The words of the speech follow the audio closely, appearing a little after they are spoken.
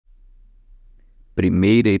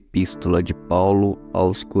Primeira Epístola de Paulo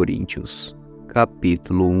aos Coríntios,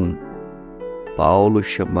 capítulo 1. Paulo,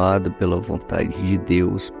 chamado pela vontade de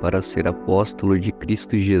Deus para ser apóstolo de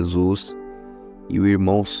Cristo Jesus, e o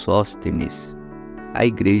irmão Sóstenes, a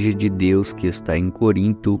igreja de Deus que está em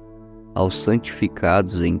Corinto, aos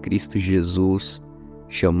santificados em Cristo Jesus,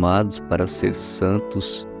 chamados para ser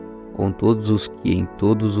santos, com todos os que em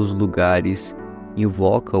todos os lugares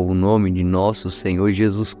invocam o nome de nosso Senhor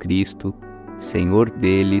Jesus Cristo, Senhor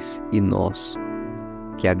deles e nosso.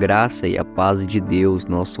 Que a graça e a paz de Deus,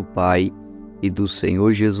 nosso Pai, e do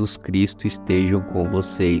Senhor Jesus Cristo estejam com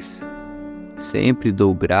vocês. Sempre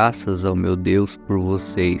dou graças ao meu Deus por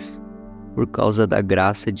vocês, por causa da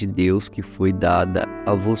graça de Deus que foi dada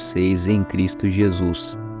a vocês em Cristo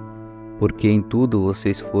Jesus. Porque em tudo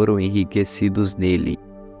vocês foram enriquecidos nele,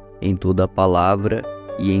 em toda a palavra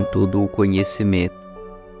e em todo o conhecimento,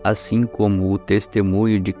 assim como o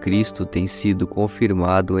testemunho de Cristo tem sido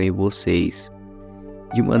confirmado em vocês,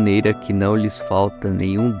 de maneira que não lhes falta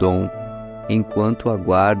nenhum dom, enquanto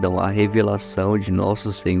aguardam a revelação de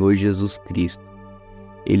nosso Senhor Jesus Cristo.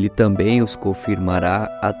 Ele também os confirmará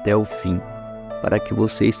até o fim, para que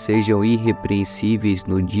vocês sejam irrepreensíveis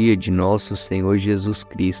no dia de nosso Senhor Jesus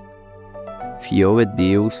Cristo. Fiel é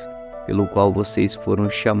Deus, pelo qual vocês foram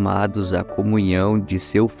chamados à comunhão de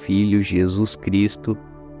seu Filho Jesus Cristo,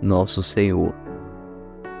 nosso Senhor.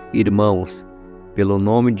 Irmãos, pelo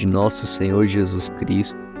nome de nosso Senhor Jesus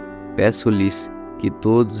Cristo, peço-lhes que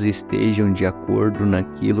todos estejam de acordo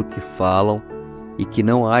naquilo que falam e que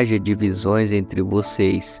não haja divisões entre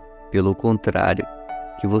vocês. Pelo contrário,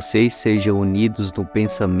 que vocês sejam unidos no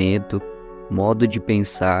pensamento, modo de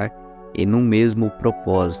pensar e no mesmo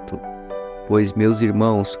propósito. Pois, meus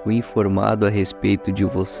irmãos, fui informado a respeito de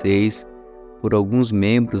vocês por alguns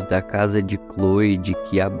membros da casa de Cloe de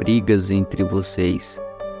que há brigas entre vocês.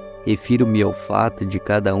 Refiro-me ao fato de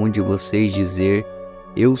cada um de vocês dizer: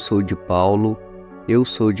 eu sou de Paulo, eu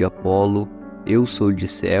sou de Apolo, eu sou de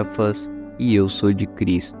Cefas e eu sou de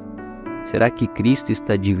Cristo. Será que Cristo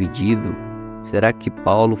está dividido? Será que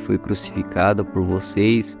Paulo foi crucificado por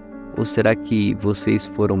vocês? Ou será que vocês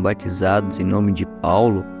foram batizados em nome de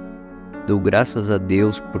Paulo? Dou graças a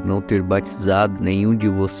Deus por não ter batizado nenhum de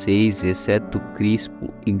vocês, exceto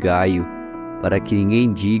Crispo e Gaio, para que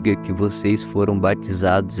ninguém diga que vocês foram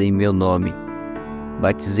batizados em meu nome.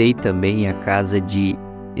 Batizei também a casa de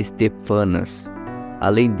Estefanas.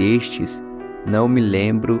 Além destes, não me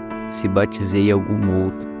lembro se batizei algum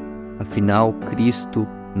outro. Afinal, Cristo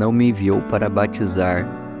não me enviou para batizar,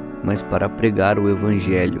 mas para pregar o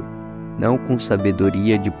Evangelho, não com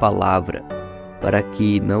sabedoria de palavra, para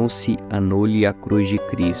que não se anule a cruz de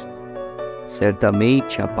Cristo.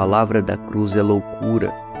 Certamente a palavra da cruz é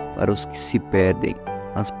loucura para os que se perdem,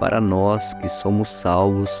 mas para nós que somos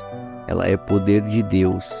salvos, ela é poder de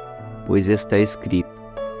Deus, pois está escrito: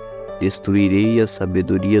 destruirei a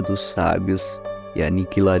sabedoria dos sábios e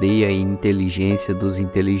aniquilarei a inteligência dos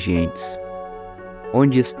inteligentes.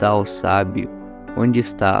 Onde está o sábio? Onde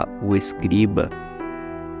está o escriba?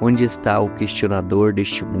 Onde está o questionador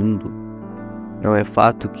deste mundo? Não é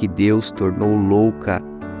fato que Deus tornou louca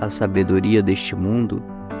a sabedoria deste mundo?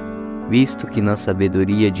 Visto que na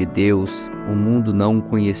sabedoria de Deus o mundo não o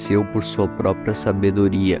conheceu por sua própria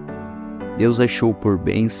sabedoria, Deus achou por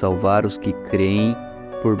bem salvar os que creem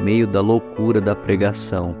por meio da loucura da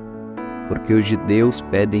pregação. Porque os judeus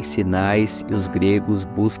pedem sinais e os gregos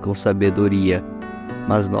buscam sabedoria,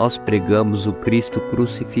 mas nós pregamos o Cristo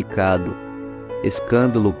crucificado,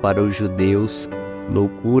 escândalo para os judeus,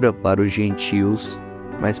 loucura para os gentios,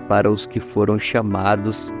 mas para os que foram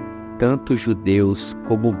chamados, tanto judeus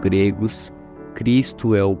como gregos,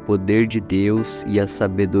 Cristo é o poder de Deus e a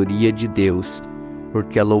sabedoria de Deus,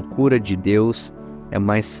 porque a loucura de Deus é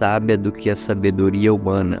mais sábia do que a sabedoria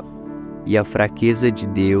humana, e a fraqueza de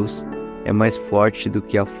Deus é mais forte do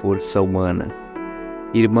que a força humana.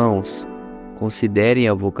 Irmãos, considerem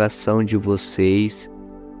a vocação de vocês.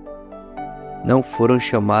 Não foram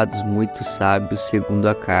chamados muitos sábios segundo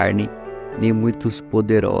a carne, nem muitos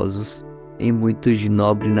poderosos, nem muitos de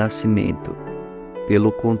nobre nascimento.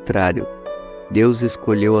 Pelo contrário, Deus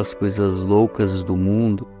escolheu as coisas loucas do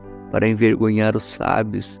mundo para envergonhar os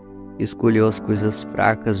sábios, escolheu as coisas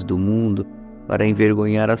fracas do mundo para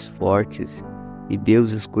envergonhar as fortes, e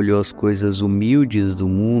Deus escolheu as coisas humildes do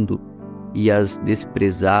mundo e as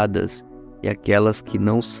desprezadas e aquelas que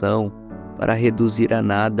não são, para reduzir a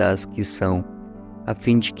nada as que são, a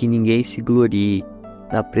fim de que ninguém se glorie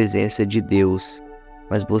na presença de Deus.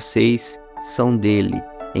 Mas vocês são dele,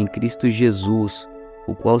 em Cristo Jesus,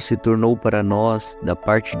 o qual se tornou para nós, da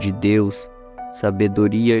parte de Deus,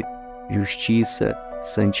 sabedoria, justiça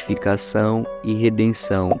santificação e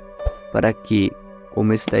redenção, para que,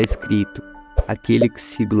 como está escrito, aquele que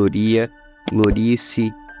se gloria,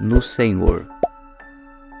 glorie-se no Senhor.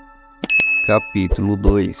 Capítulo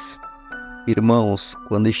 2. Irmãos,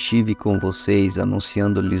 quando estive com vocês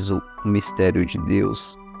anunciando-lhes o mistério de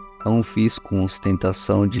Deus, não o fiz com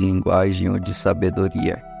ostentação de linguagem ou de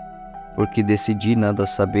sabedoria, porque decidi nada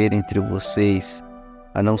saber entre vocês,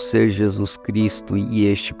 a não ser Jesus Cristo e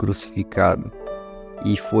este crucificado.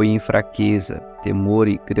 E foi em fraqueza, temor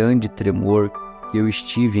e grande tremor que eu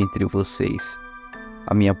estive entre vocês.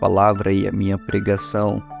 A minha palavra e a minha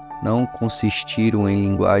pregação não consistiram em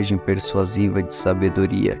linguagem persuasiva de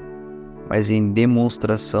sabedoria, mas em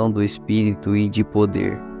demonstração do Espírito e de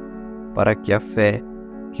poder, para que a fé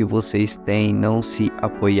que vocês têm não se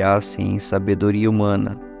apoiasse em sabedoria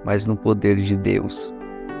humana, mas no poder de Deus.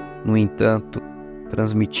 No entanto,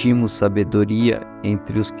 transmitimos sabedoria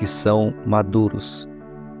entre os que são maduros,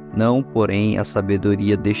 não, porém, a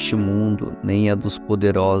sabedoria deste mundo, nem a dos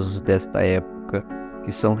poderosos desta época,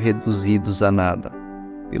 que são reduzidos a nada.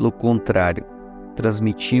 Pelo contrário,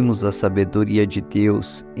 transmitimos a sabedoria de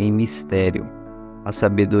Deus em mistério, a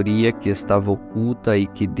sabedoria que estava oculta e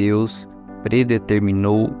que Deus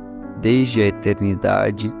predeterminou desde a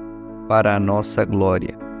eternidade para a nossa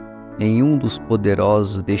glória. Nenhum dos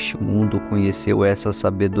poderosos deste mundo conheceu essa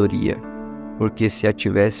sabedoria, porque se a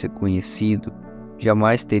tivesse conhecido,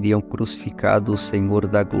 jamais teriam crucificado o Senhor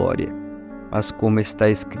da glória. Mas como está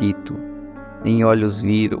escrito, nem olhos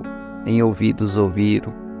viram, nem ouvidos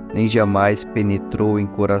ouviram, nem jamais penetrou em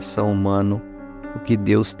coração humano o que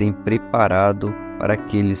Deus tem preparado para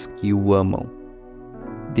aqueles que o amam.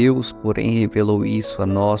 Deus, porém, revelou isso a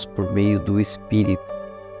nós por meio do Espírito,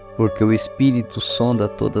 porque o Espírito sonda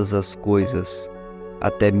todas as coisas,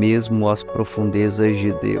 até mesmo as profundezas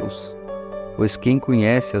de Deus. Pois quem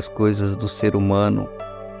conhece as coisas do ser humano,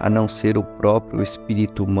 a não ser o próprio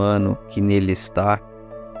espírito humano que nele está?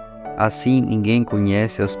 Assim ninguém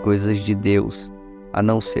conhece as coisas de Deus, a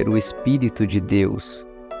não ser o Espírito de Deus.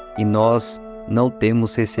 E nós não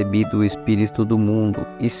temos recebido o Espírito do mundo,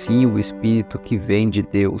 e sim o Espírito que vem de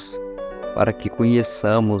Deus, para que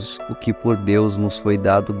conheçamos o que por Deus nos foi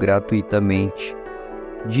dado gratuitamente.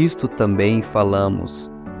 Disto também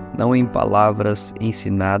falamos, não em palavras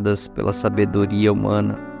ensinadas pela sabedoria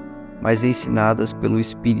humana, mas ensinadas pelo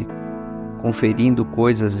Espírito, conferindo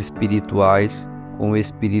coisas espirituais com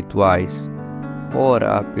espirituais.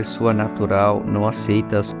 Ora, a pessoa natural não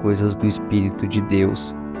aceita as coisas do Espírito de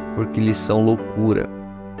Deus, porque lhes são loucura,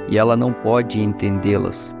 e ela não pode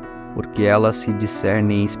entendê-las, porque elas se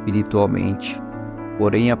discernem espiritualmente.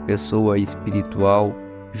 Porém, a pessoa espiritual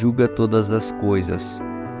julga todas as coisas,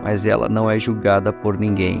 mas ela não é julgada por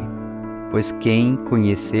ninguém. Pois quem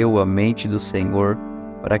conheceu a mente do Senhor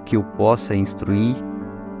para que o possa instruir?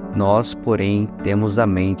 Nós, porém, temos a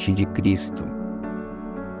mente de Cristo.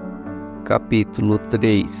 Capítulo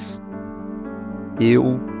 3.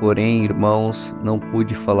 Eu, porém, irmãos, não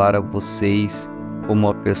pude falar a vocês como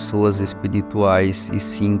a pessoas espirituais, e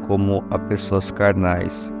sim como a pessoas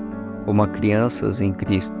carnais, como a crianças em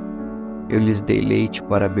Cristo. Eu lhes dei leite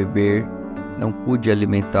para beber, não pude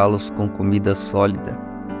alimentá-los com comida sólida,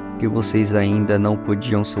 que vocês ainda não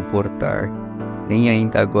podiam suportar, nem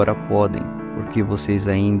ainda agora podem, porque vocês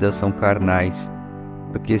ainda são carnais.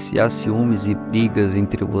 Porque se há ciúmes e brigas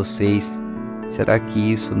entre vocês, será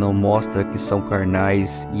que isso não mostra que são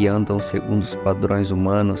carnais e andam segundo os padrões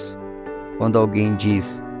humanos? Quando alguém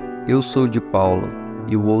diz, eu sou de Paulo,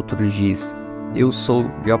 e o outro diz, eu sou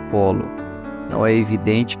de Apolo, não é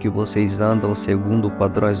evidente que vocês andam segundo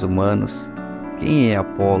padrões humanos? Quem é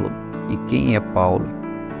Apolo e quem é Paulo?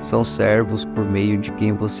 São servos por meio de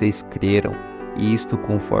quem vocês creram, e isto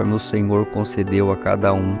conforme o Senhor concedeu a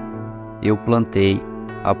cada um. Eu plantei,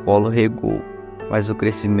 Apolo regou, mas o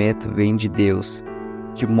crescimento vem de Deus,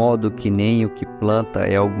 de modo que nem o que planta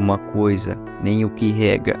é alguma coisa, nem o que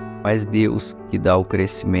rega, mas Deus que dá o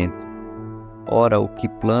crescimento. Ora, o que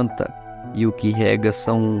planta e o que rega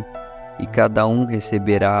são um, e cada um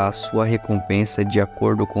receberá a sua recompensa de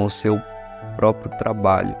acordo com o seu próprio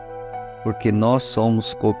trabalho, porque nós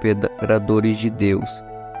somos cooperadores de Deus,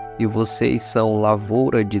 e vocês são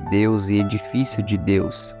lavoura de Deus e edifício de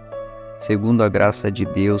Deus. Segundo a graça de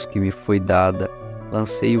Deus que me foi dada,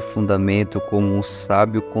 lancei o fundamento como um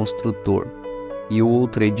sábio construtor, e o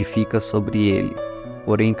outro edifica sobre ele.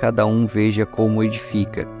 Porém, cada um veja como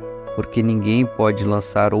edifica, porque ninguém pode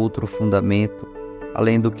lançar outro fundamento,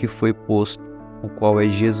 além do que foi posto, o qual é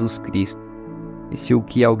Jesus Cristo. E se o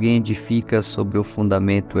que alguém edifica sobre o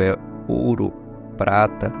fundamento é ouro,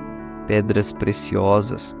 prata, pedras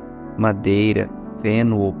preciosas, madeira,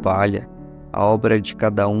 feno ou palha, A obra de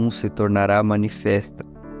cada um se tornará manifesta,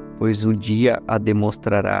 pois o dia a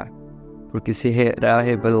demonstrará, porque será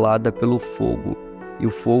revelada pelo fogo, e o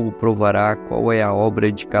fogo provará qual é a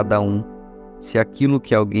obra de cada um. Se aquilo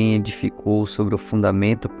que alguém edificou sobre o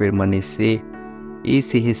fundamento permanecer,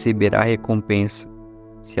 esse receberá recompensa.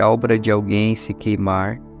 Se a obra de alguém se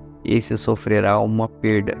queimar, esse sofrerá uma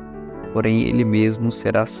perda, porém ele mesmo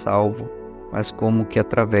será salvo, mas como que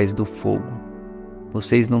através do fogo.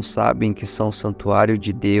 Vocês não sabem que são santuário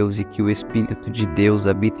de Deus e que o Espírito de Deus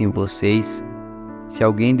habita em vocês? Se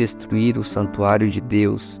alguém destruir o santuário de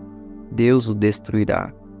Deus, Deus o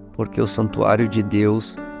destruirá, porque o santuário de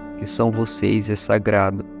Deus, que são vocês, é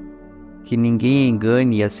sagrado. Que ninguém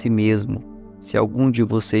engane a si mesmo. Se algum de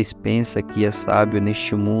vocês pensa que é sábio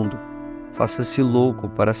neste mundo, faça-se louco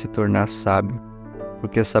para se tornar sábio,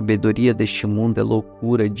 porque a sabedoria deste mundo é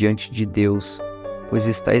loucura diante de Deus, pois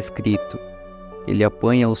está escrito: Ele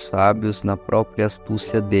apanha os sábios na própria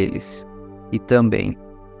astúcia deles. E também: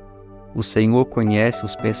 o Senhor conhece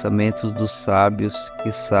os pensamentos dos sábios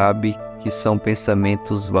e sabe que são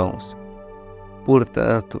pensamentos vãos.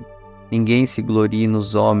 Portanto, ninguém se glorie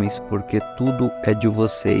nos homens, porque tudo é de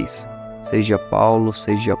vocês, seja Paulo,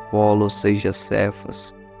 seja Apolo, seja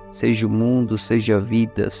Cefas, seja o mundo, seja a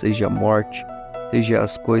vida, seja a morte, seja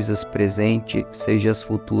as coisas presentes, seja as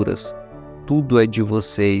futuras. Tudo é de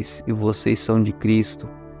vocês, e vocês são de Cristo,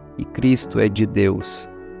 e Cristo é de Deus.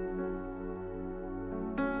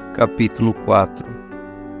 Capítulo 4.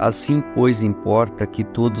 Assim, pois, importa que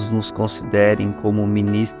todos nos considerem como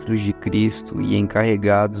ministros de Cristo e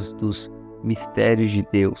encarregados dos mistérios de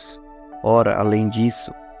Deus. Ora, além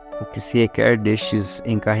disso, o que se requer destes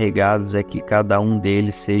encarregados é que cada um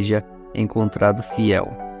deles seja encontrado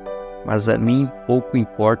fiel. Mas a mim pouco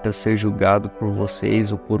importa ser julgado por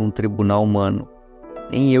vocês ou por um tribunal humano.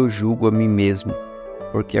 Nem eu julgo a mim mesmo,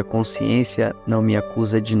 porque a consciência não me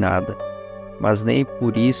acusa de nada. Mas nem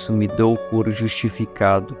por isso me dou por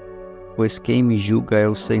justificado, pois quem me julga é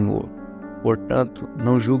o Senhor. Portanto,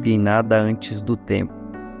 não julguem nada antes do tempo,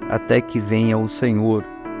 até que venha o Senhor,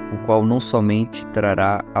 o qual não somente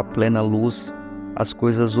trará à plena luz as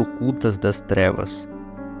coisas ocultas das trevas,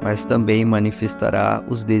 mas também manifestará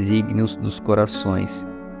os desígnios dos corações.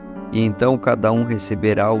 E então cada um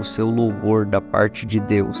receberá o seu louvor da parte de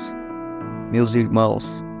Deus. Meus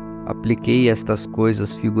irmãos, apliquei estas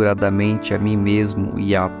coisas figuradamente a mim mesmo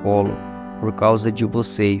e a Apolo, por causa de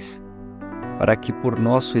vocês, para que por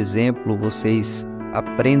nosso exemplo vocês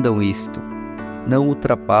aprendam isto. Não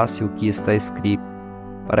ultrapasse o que está escrito,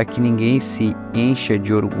 para que ninguém se encha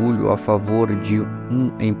de orgulho a favor de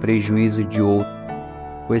um em prejuízo de outro.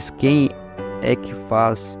 Pois quem é que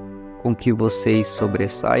faz com que vocês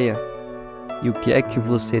sobressaia? E o que é que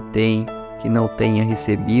você tem que não tenha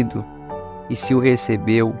recebido? E se o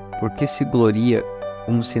recebeu, por que se gloria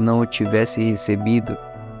como se não o tivesse recebido?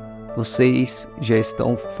 Vocês já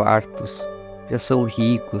estão fartos, já são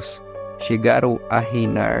ricos, chegaram a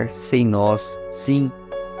reinar sem nós. Sim,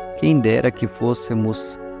 quem dera que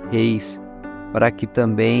fôssemos reis, para que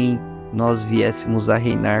também nós viéssemos a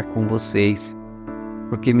reinar com vocês.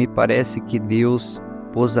 Porque me parece que Deus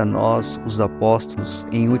pôs a nós, os apóstolos,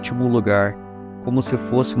 em último lugar, como se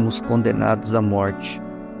fôssemos condenados à morte,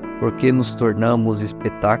 porque nos tornamos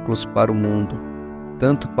espetáculos para o mundo,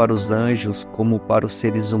 tanto para os anjos como para os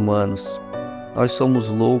seres humanos. Nós somos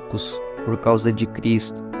loucos por causa de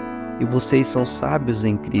Cristo, e vocês são sábios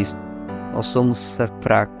em Cristo. Nós somos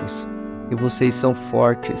fracos, e vocês são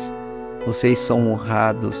fortes. Vocês são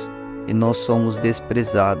honrados, e nós somos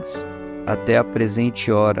desprezados. Até a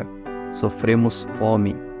presente hora, sofremos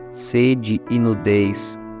fome, sede e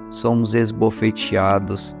nudez, somos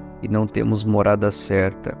esbofeteados e não temos morada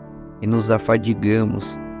certa, e nos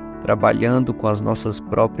afadigamos, trabalhando com as nossas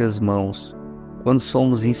próprias mãos. Quando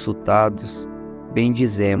somos insultados,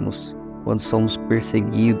 bendizemos. Quando somos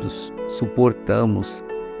perseguidos, suportamos.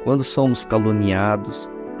 Quando somos caluniados,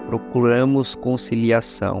 procuramos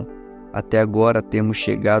conciliação. Até agora temos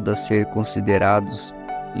chegado a ser considerados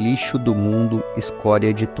lixo do mundo,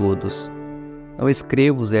 escória de todos. Não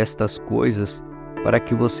escrevo estas coisas para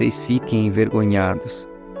que vocês fiquem envergonhados.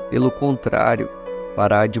 Pelo contrário,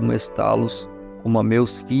 para admoestá-los como a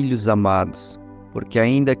meus filhos amados. Porque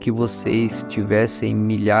ainda que vocês tivessem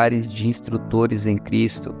milhares de instrutores em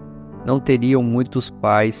Cristo, não teriam muitos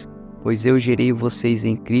pais, pois eu gerei vocês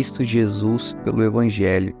em Cristo Jesus pelo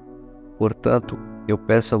Evangelho. Portanto, eu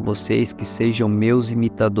peço a vocês que sejam meus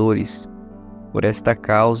imitadores. Por esta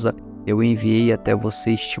causa, eu enviei até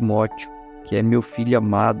vocês Timóteo, que é meu filho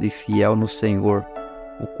amado e fiel no Senhor,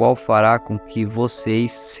 o qual fará com que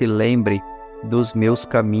vocês se lembrem dos meus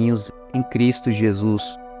caminhos em Cristo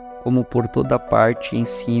Jesus, como por toda parte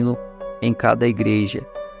ensino em cada igreja.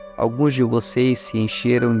 Alguns de vocês se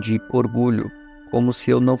encheram de orgulho, como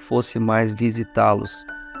se eu não fosse mais visitá-los.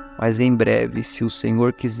 Mas em breve, se o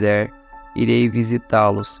Senhor quiser, irei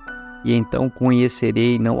visitá-los, e então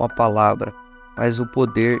conhecerei não a palavra, mas o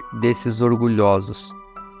poder desses orgulhosos.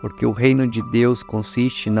 Porque o reino de Deus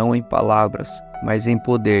consiste não em palavras, mas em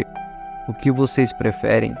poder. O que vocês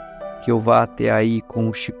preferem? Que eu vá até aí com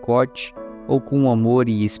um chicote ou com amor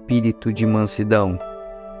e espírito de mansidão?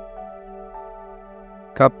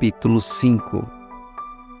 Capítulo 5.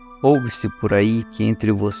 Ouve-se por aí que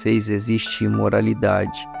entre vocês existe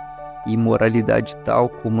imoralidade, e imoralidade tal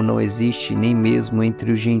como não existe nem mesmo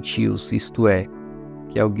entre os gentios, isto é,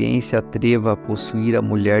 que alguém se atreva a possuir a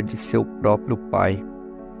mulher de seu próprio pai.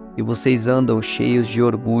 E vocês andam cheios de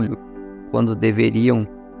orgulho, quando deveriam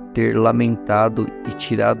ter lamentado e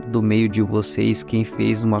tirado do meio de vocês quem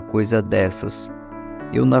fez uma coisa dessas.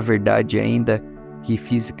 Eu, na verdade, ainda que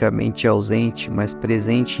fisicamente ausente, mas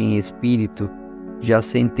presente em espírito, já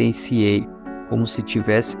sentenciei, como se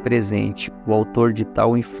tivesse presente, o autor de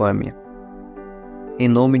tal infâmia. Em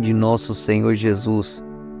nome de nosso Senhor Jesus,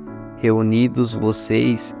 reunidos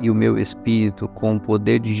vocês e o meu espírito com o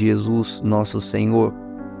poder de Jesus, nosso Senhor,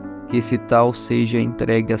 que esse tal seja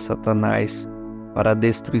entregue a Satanás para a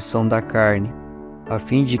destruição da carne, a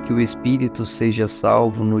fim de que o espírito seja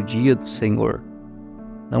salvo no dia do Senhor.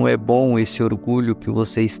 Não é bom esse orgulho que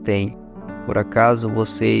vocês têm. Por acaso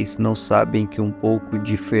vocês não sabem que um pouco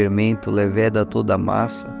de fermento leveda toda a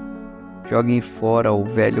massa? Joguem fora o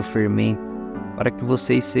velho fermento, para que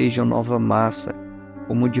vocês sejam nova massa,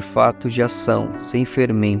 como de fato já são, sem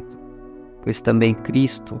fermento. Pois também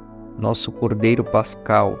Cristo, nosso Cordeiro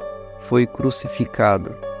Pascal, foi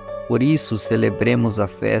crucificado. Por isso celebremos a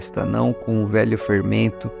festa não com o velho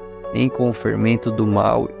fermento, nem com o fermento do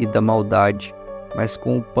mal e da maldade, mas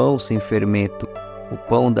com o pão sem fermento, o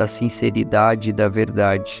pão da sinceridade e da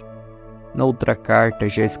verdade. Noutra carta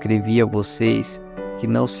já escrevi a vocês que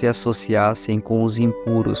não se associassem com os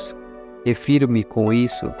impuros. Refiro-me com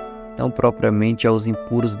isso não propriamente aos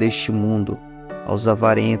impuros deste mundo, aos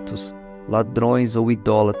avarentos, ladrões ou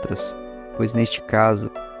idólatras, pois neste caso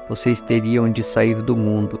vocês teriam de sair do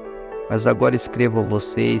mundo. Mas agora escrevo a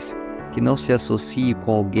vocês que não se associe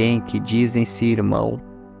com alguém que dizem-se irmão,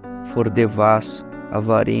 for devasso,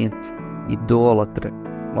 avarento, idólatra,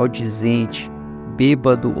 maldizente,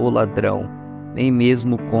 bêbado ou ladrão, nem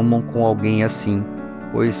mesmo comam com alguém assim,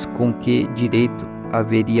 pois com que direito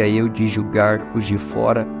haveria eu de julgar os de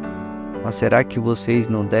fora? Mas será que vocês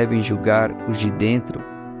não devem julgar os de dentro?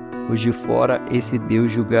 Os de fora esse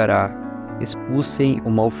Deus julgará. Expulsem o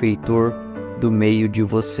malfeitor do meio de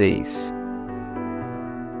vocês.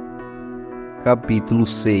 Capítulo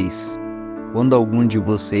 6. Quando algum de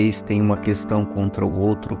vocês tem uma questão contra o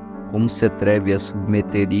outro, como se atreve a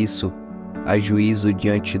submeter isso a juízo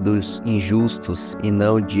diante dos injustos e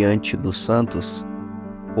não diante dos santos?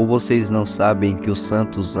 Ou vocês não sabem que os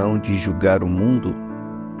santos hão de julgar o mundo?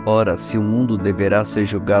 Ora, se o mundo deverá ser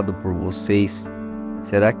julgado por vocês,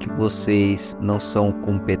 será que vocês não são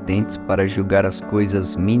competentes para julgar as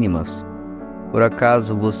coisas mínimas? Por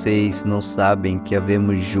acaso vocês não sabem que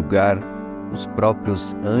havemos de julgar os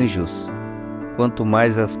próprios anjos? Quanto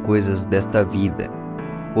mais as coisas desta vida.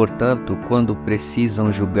 Portanto, quando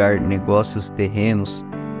precisam julgar negócios terrenos,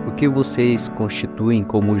 por que vocês constituem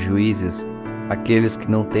como juízes aqueles que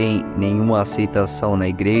não têm nenhuma aceitação na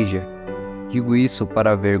igreja? Digo isso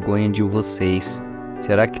para a vergonha de vocês.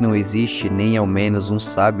 Será que não existe nem ao menos um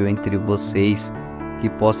sábio entre vocês que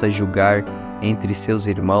possa julgar entre seus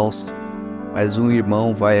irmãos? Mas um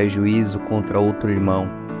irmão vai a juízo contra outro irmão,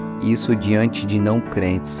 e isso diante de não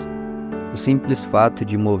crentes. O simples fato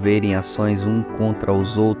de moverem ações um contra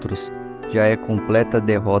os outros já é completa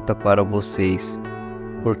derrota para vocês.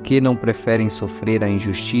 Por que não preferem sofrer a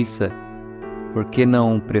injustiça? Por que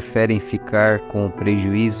não preferem ficar com o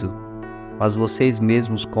prejuízo? Mas vocês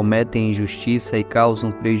mesmos cometem injustiça e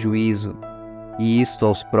causam prejuízo, e isto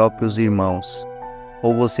aos próprios irmãos.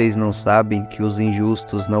 Ou vocês não sabem que os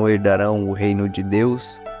injustos não herdarão o reino de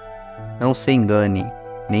Deus? Não se enganem,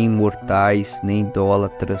 nem imortais, nem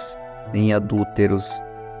idólatras, nem adúlteros,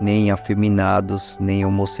 nem afeminados, nem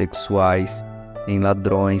homossexuais, nem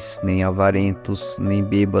ladrões, nem avarentos, nem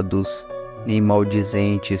bêbados, nem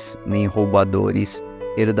maldizentes, nem roubadores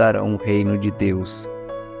herdarão o reino de Deus.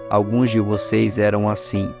 Alguns de vocês eram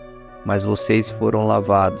assim, mas vocês foram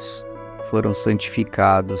lavados, foram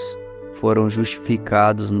santificados, foram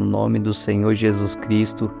justificados no nome do Senhor Jesus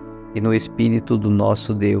Cristo e no Espírito do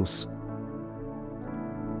nosso Deus.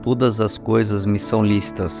 Todas as coisas me são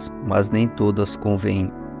lícitas, mas nem todas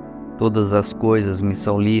convêm. Todas as coisas me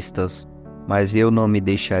são lícitas, mas eu não me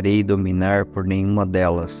deixarei dominar por nenhuma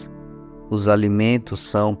delas. Os alimentos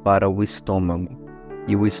são para o estômago,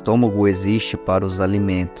 e o estômago existe para os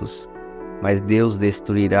alimentos, mas Deus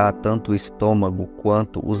destruirá tanto o estômago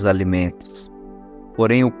quanto os alimentos.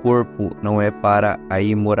 Porém o corpo não é para a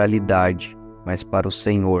imoralidade, mas para o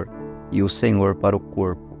Senhor, e o Senhor para o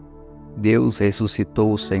corpo. Deus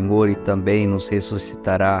ressuscitou o Senhor e também nos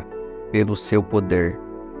ressuscitará pelo seu poder.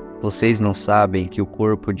 Vocês não sabem que o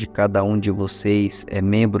corpo de cada um de vocês é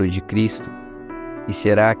membro de Cristo? E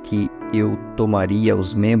será que eu tomaria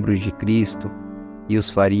os membros de Cristo e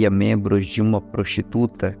os faria membros de uma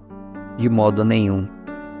prostituta? De modo nenhum.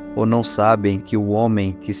 Ou não sabem que o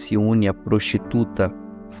homem que se une à prostituta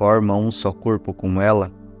forma um só corpo com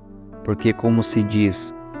ela? Porque, como se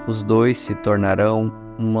diz, os dois se tornarão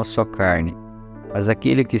uma só carne. Mas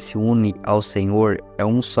aquele que se une ao Senhor é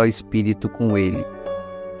um só espírito com ele.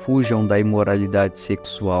 Fujam da imoralidade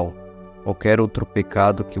sexual. Qualquer outro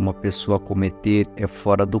pecado que uma pessoa cometer é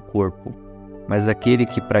fora do corpo. Mas aquele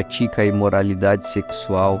que pratica a imoralidade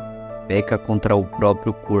sexual peca contra o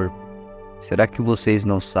próprio corpo. Será que vocês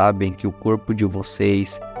não sabem que o corpo de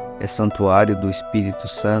vocês é santuário do Espírito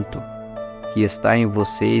Santo, que está em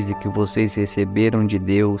vocês e que vocês receberam de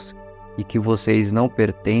Deus, e que vocês não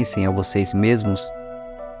pertencem a vocês mesmos,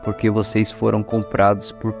 porque vocês foram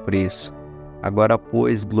comprados por preço? Agora,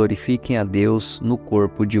 pois, glorifiquem a Deus no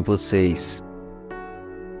corpo de vocês.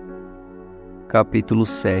 Capítulo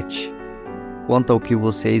 7. Quanto ao que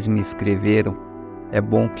vocês me escreveram, é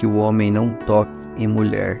bom que o homem não toque em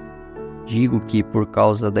mulher. Digo que, por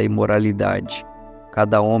causa da imoralidade,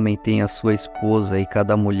 cada homem tem a sua esposa e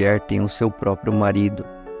cada mulher tem o seu próprio marido.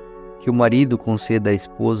 Que o marido conceda à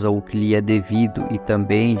esposa o que lhe é devido e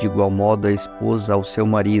também, de igual modo, a esposa ao seu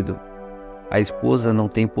marido. A esposa não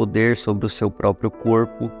tem poder sobre o seu próprio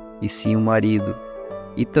corpo, e sim o marido.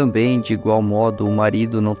 E também, de igual modo, o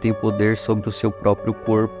marido não tem poder sobre o seu próprio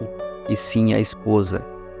corpo, e sim a esposa.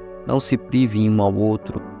 Não se privem um ao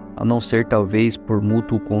outro, a não ser talvez por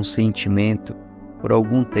mútuo consentimento, por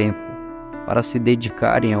algum tempo, para se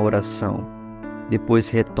dedicarem à oração. Depois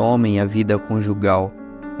retomem a vida conjugal,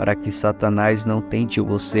 para que Satanás não tente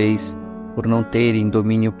vocês por não terem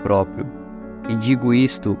domínio próprio. E digo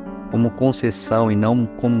isto como concessão e não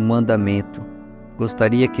como mandamento.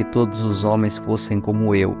 Gostaria que todos os homens fossem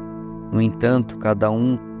como eu. No entanto, cada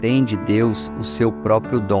um tem de Deus o seu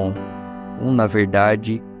próprio dom, um na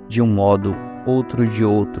verdade de um modo, outro de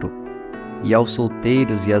outro. E aos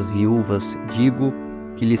solteiros e às viúvas digo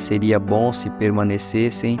que lhes seria bom se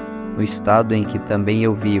permanecessem no estado em que também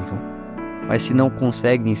eu vivo. Mas se não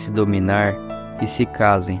conseguem se dominar, que se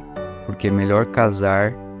casem, porque é melhor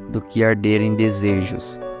casar do que arder em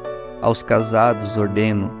desejos. Aos casados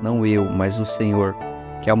ordeno, não eu, mas o Senhor,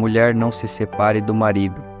 que a mulher não se separe do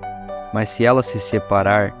marido. Mas se ela se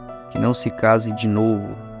separar, que não se case de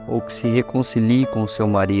novo, ou que se reconcilie com o seu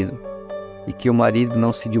marido, e que o marido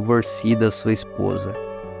não se divorcie da sua esposa.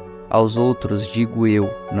 Aos outros digo eu,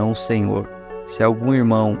 não o Senhor, se algum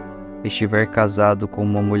irmão estiver casado com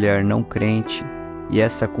uma mulher não crente, e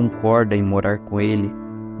essa concorda em morar com ele,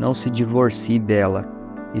 não se divorcie dela.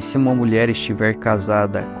 E se uma mulher estiver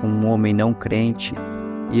casada com um homem não crente,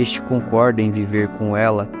 e este concorda em viver com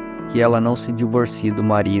ela, que ela não se divorcie do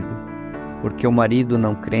marido. Porque o marido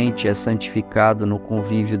não crente é santificado no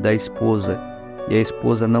convívio da esposa, e a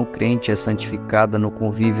esposa não crente é santificada no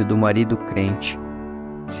convívio do marido crente.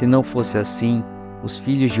 Se não fosse assim, os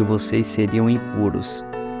filhos de vocês seriam impuros,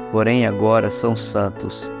 porém agora são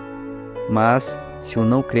santos. Mas, se o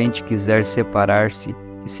não crente quiser separar-se,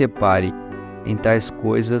 que separe. Em tais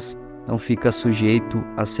coisas não fica sujeito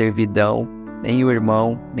à servidão, nem o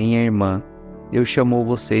irmão, nem a irmã. Deus chamou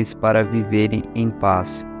vocês para viverem em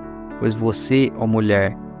paz. Pois você, ó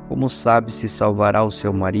mulher, como sabe se salvará o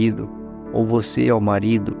seu marido? Ou você, ó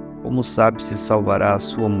marido, como sabe se salvará a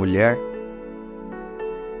sua mulher?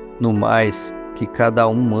 No mais, que cada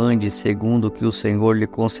um ande segundo o que o Senhor lhe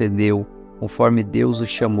concedeu, conforme Deus o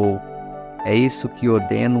chamou. É isso que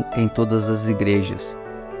ordeno em todas as igrejas.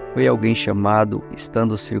 Foi alguém chamado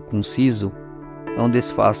estando circunciso? Não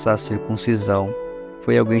desfaça a circuncisão.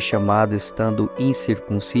 Foi alguém chamado estando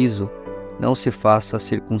incircunciso? Não se faça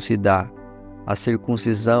circuncidar. A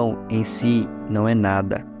circuncisão em si não é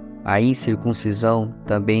nada. A incircuncisão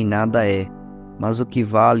também nada é. Mas o que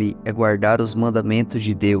vale é guardar os mandamentos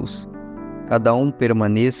de Deus. Cada um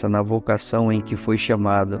permaneça na vocação em que foi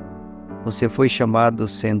chamado. Você foi chamado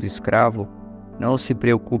sendo escravo? Não se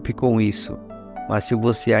preocupe com isso. Mas se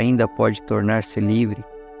você ainda pode tornar-se livre,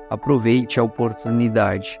 aproveite a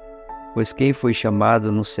oportunidade. Pois quem foi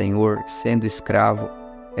chamado no Senhor, sendo escravo,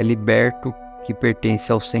 é liberto que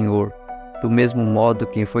pertence ao Senhor. Do mesmo modo,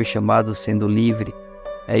 quem foi chamado sendo livre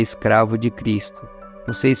é escravo de Cristo.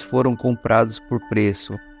 Vocês foram comprados por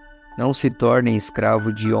preço. Não se tornem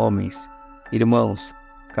escravo de homens. Irmãos,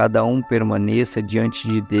 cada um permaneça diante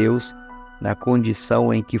de Deus na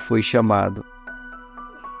condição em que foi chamado.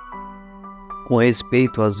 Com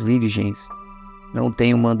respeito às virgens, não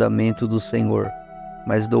tenho mandamento do Senhor,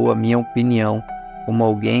 mas dou a minha opinião como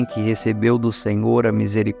alguém que recebeu do Senhor a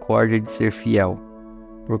misericórdia de ser fiel.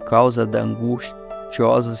 Por causa da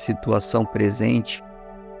angustiosa situação presente,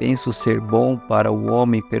 penso ser bom para o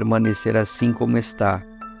homem permanecer assim como está.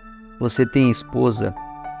 Você tem esposa?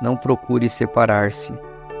 Não procure separar-se.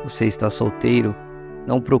 Você está solteiro?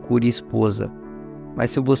 Não procure esposa.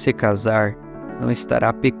 Mas se você casar, não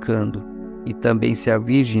estará pecando. E também se a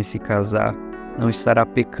virgem se casar, não estará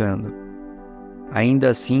pecando. Ainda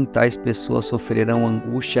assim, tais pessoas sofrerão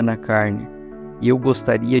angústia na carne, e eu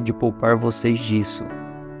gostaria de poupar vocês disso.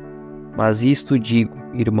 Mas isto digo,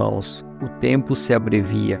 irmãos, o tempo se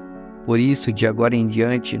abrevia. Por isso, de agora em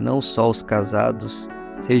diante, não só os casados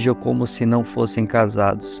sejam como se não fossem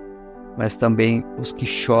casados, mas também os que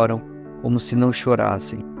choram como se não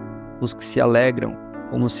chorassem, os que se alegram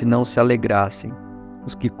como se não se alegrassem,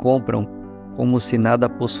 os que compram como se nada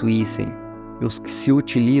possuíssem, e os que se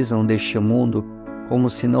utilizam deste mundo como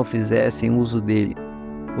se não fizessem uso dele,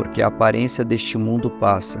 porque a aparência deste mundo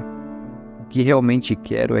passa. O que realmente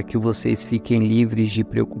quero é que vocês fiquem livres de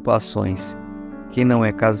preocupações. Quem não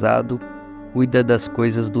é casado, cuida das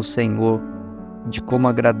coisas do Senhor, de como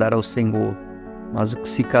agradar ao Senhor, mas o que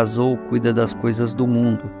se casou cuida das coisas do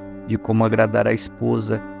mundo, de como agradar a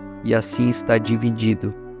esposa, e assim está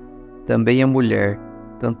dividido. Também a mulher,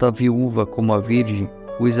 tanto a viúva como a virgem,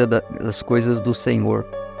 cuida das coisas do Senhor,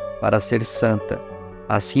 para ser santa,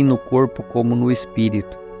 assim no corpo como no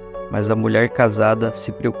espírito. Mas a mulher casada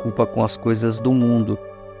se preocupa com as coisas do mundo,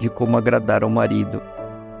 de como agradar ao marido.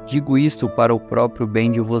 Digo isto para o próprio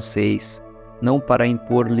bem de vocês, não para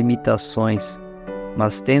impor limitações,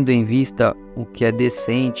 mas tendo em vista o que é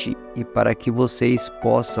decente e para que vocês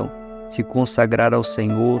possam se consagrar ao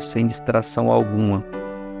Senhor sem distração alguma.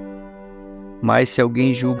 Mas se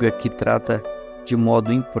alguém julga que trata de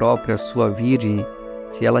modo impróprio a sua virgem,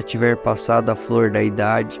 se ela tiver passado a flor da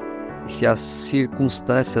idade, e se as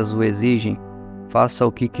circunstâncias o exigem, faça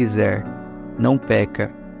o que quiser, não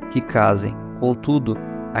peca, que casem. Contudo,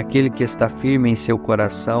 aquele que está firme em seu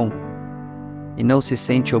coração e não se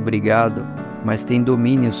sente obrigado, mas tem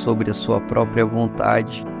domínio sobre a sua própria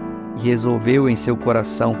vontade, e resolveu em seu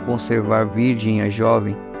coração conservar virgem a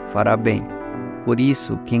jovem, fará bem. Por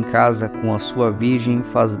isso, quem casa com a sua virgem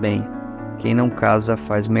faz bem, quem não casa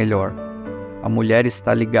faz melhor. A mulher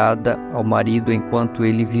está ligada ao marido enquanto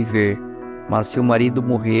ele viver, mas se o marido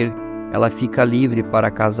morrer, ela fica livre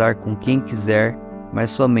para casar com quem quiser,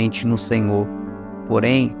 mas somente no Senhor.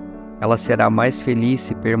 Porém, ela será mais feliz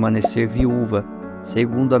se permanecer viúva,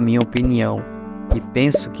 segundo a minha opinião, e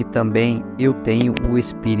penso que também eu tenho o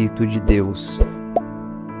Espírito de Deus.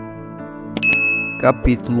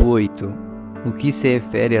 Capítulo 8. No que se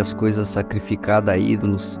refere às coisas sacrificadas a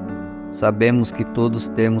ídolos, sabemos que todos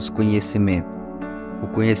temos conhecimento. O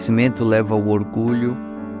conhecimento leva ao orgulho,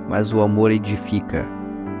 mas o amor edifica.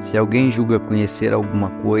 Se alguém julga conhecer alguma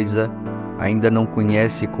coisa, ainda não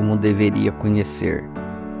conhece como deveria conhecer.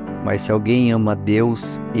 Mas se alguém ama a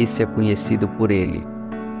Deus, esse é conhecido por ele.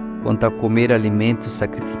 Quanto a comer alimentos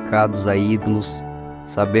sacrificados a ídolos,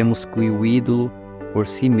 sabemos que o ídolo, por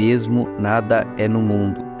si mesmo, nada é no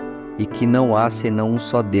mundo, e que não há senão um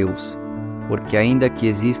só Deus. Porque ainda que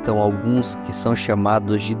existam alguns que são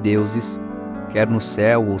chamados de deuses, quer no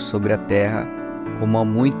céu ou sobre a terra, como há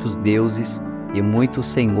muitos deuses e muitos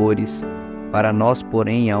senhores, para nós,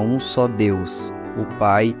 porém, há um só Deus, o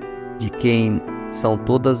Pai, de quem são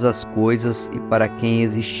todas as coisas e para quem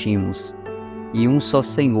existimos, e um só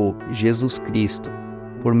Senhor, Jesus Cristo,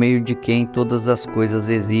 por meio de quem todas as coisas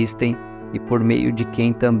existem e por meio de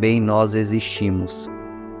quem também nós existimos.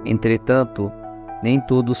 Entretanto, nem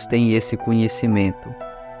todos têm esse conhecimento.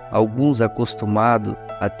 Alguns, acostumados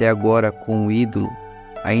até agora com o ídolo,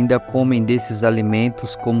 ainda comem desses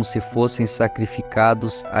alimentos como se fossem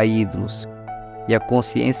sacrificados a ídolos, e a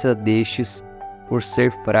consciência destes, por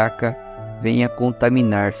ser fraca, vem a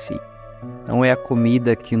contaminar-se. Não é a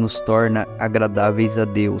comida que nos torna agradáveis a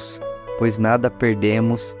Deus, pois nada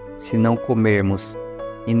perdemos se não comermos,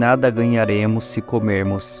 e nada ganharemos se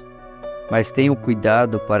comermos. Mas tenham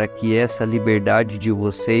cuidado para que essa liberdade de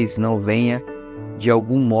vocês não venha de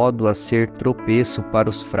algum modo a ser tropeço para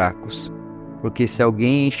os fracos. Porque se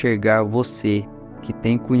alguém enxergar você, que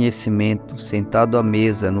tem conhecimento, sentado à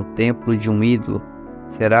mesa no templo de um ídolo,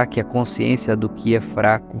 Será que a consciência do que é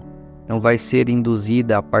fraco não vai ser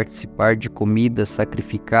induzida a participar de comidas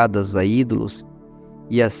sacrificadas a ídolos?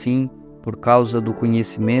 E assim, por causa do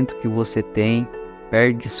conhecimento que você tem,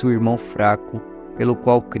 perde-se o irmão fraco, pelo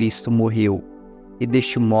qual Cristo morreu. E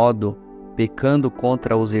deste modo, pecando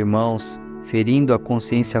contra os irmãos, ferindo a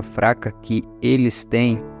consciência fraca que eles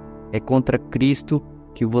têm, é contra Cristo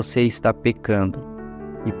que você está pecando.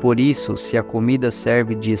 E por isso, se a comida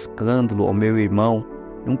serve de escândalo ao meu irmão,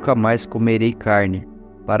 nunca mais comerei carne,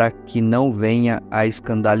 para que não venha a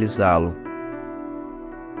escandalizá-lo.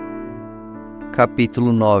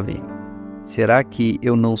 Capítulo 9. Será que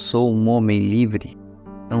eu não sou um homem livre?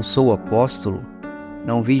 Não sou apóstolo?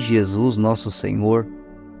 Não vi Jesus, nosso Senhor?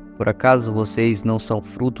 Por acaso vocês não são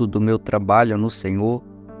fruto do meu trabalho no Senhor?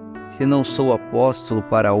 Se não sou apóstolo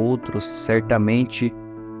para outros, certamente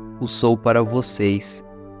o sou para vocês,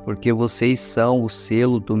 porque vocês são o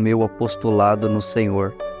selo do meu apostolado no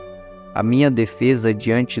Senhor. A minha defesa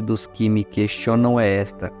diante dos que me questionam é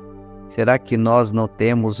esta: será que nós não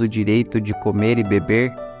temos o direito de comer e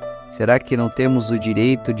beber? Será que não temos o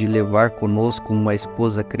direito de levar conosco uma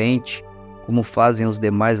esposa crente, como fazem os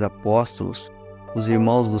demais apóstolos, os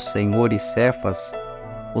irmãos do Senhor e Cefas?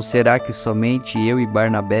 Ou será que somente eu e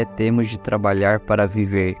Barnabé temos de trabalhar para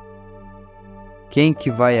viver? Quem que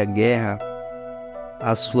vai à guerra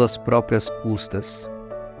às suas próprias custas?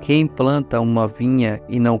 Quem planta uma vinha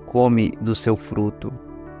e não come do seu fruto?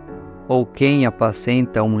 Ou quem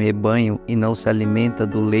apacenta um rebanho e não se alimenta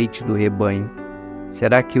do leite do rebanho?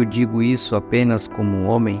 Será que eu digo isso apenas como um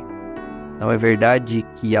homem? Não é verdade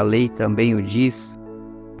que a lei também o diz?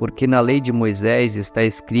 Porque na lei de Moisés está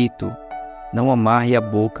escrito: não amarre a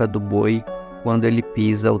boca do boi quando ele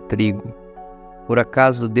pisa o trigo. Por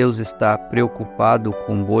acaso Deus está preocupado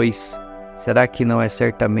com bois? Será que não é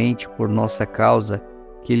certamente por nossa causa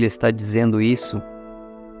que Ele está dizendo isso?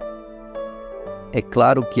 É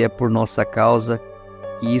claro que é por nossa causa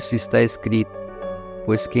que isso está escrito,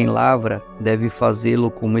 pois quem lavra deve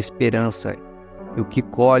fazê-lo com uma esperança, e o que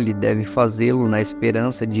colhe deve fazê-lo na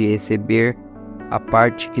esperança de receber a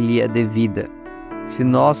parte que lhe é devida. Se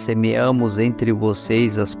nós semeamos entre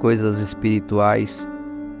vocês as coisas espirituais,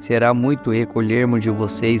 será muito recolhermos de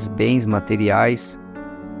vocês bens materiais?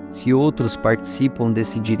 Se outros participam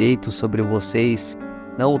desse direito sobre vocês,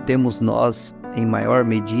 não o temos nós em maior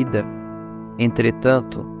medida?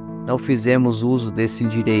 Entretanto, não fizemos uso desse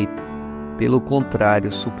direito. Pelo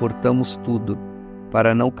contrário, suportamos tudo,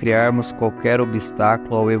 para não criarmos qualquer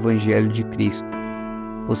obstáculo ao Evangelho de Cristo.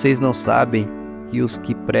 Vocês não sabem que os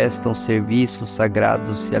que prestam serviços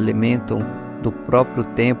sagrados se alimentam do próprio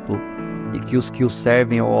templo e que os que o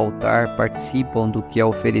servem ao altar participam do que é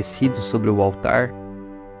oferecido sobre o altar?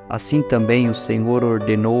 Assim também o Senhor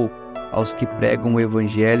ordenou aos que pregam o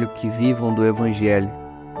Evangelho que vivam do Evangelho.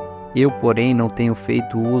 Eu, porém, não tenho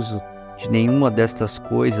feito uso de nenhuma destas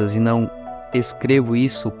coisas e não escrevo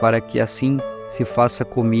isso para que assim se faça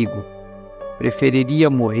comigo. Preferiria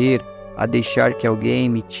morrer a deixar que alguém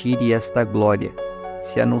me tire esta glória.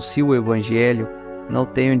 Se anuncio o Evangelho, não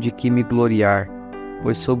tenho de que me gloriar,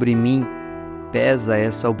 pois sobre mim pesa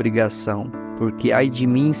essa obrigação, porque ai de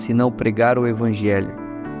mim se não pregar o Evangelho.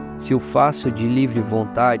 Se o faço de livre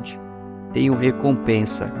vontade, tenho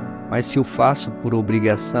recompensa, mas se o faço por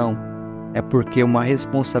obrigação, é porque uma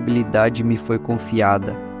responsabilidade me foi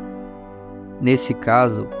confiada. Nesse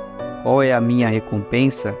caso, qual é a minha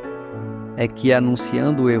recompensa? É que,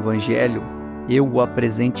 anunciando o Evangelho, eu o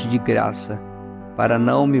apresente de graça, para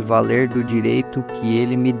não me valer do direito que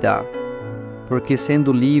ele me dá. Porque,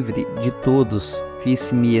 sendo livre de todos,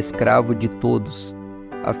 fiz-me escravo de todos,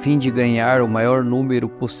 a fim de ganhar o maior número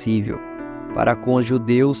possível. Para com os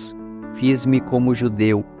judeus, fiz-me como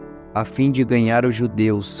judeu, a fim de ganhar os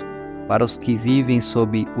judeus. Para os que vivem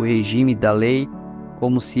sob o regime da lei,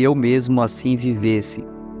 como se eu mesmo assim vivesse,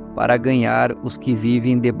 para ganhar os que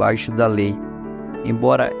vivem debaixo da lei,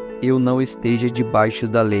 embora eu não esteja debaixo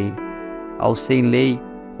da lei. Ao sem lei,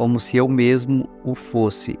 como se eu mesmo o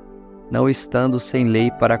fosse, não estando sem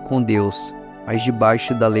lei para com Deus, mas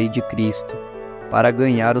debaixo da lei de Cristo, para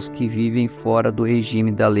ganhar os que vivem fora do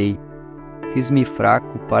regime da lei. Fiz-me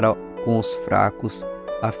fraco para com os fracos,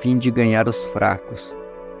 a fim de ganhar os fracos.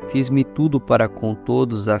 Fiz-me tudo para com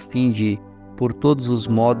todos, a fim de, por todos os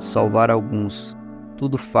modos, salvar alguns.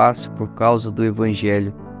 Tudo faço por causa do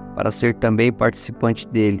Evangelho, para ser também participante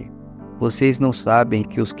dele. Vocês não sabem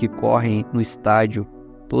que os que correm no estádio,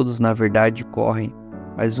 todos na verdade correm,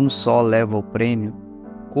 mas um só leva o prêmio?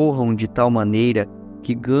 Corram de tal maneira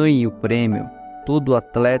que ganhem o prêmio. Todo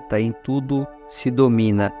atleta em tudo se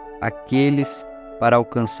domina, aqueles para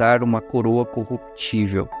alcançar uma coroa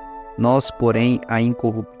corruptível, nós, porém, a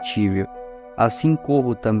incorruptível. Assim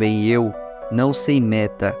corro também eu, não sem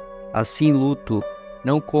meta, assim luto,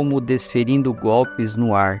 não como desferindo golpes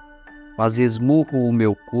no ar, mas esmurro o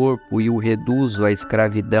meu corpo e o reduzo à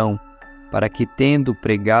escravidão, para que, tendo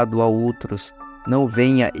pregado a outros, não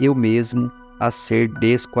venha eu mesmo a ser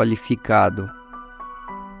desqualificado.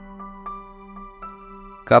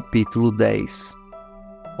 Capítulo 10.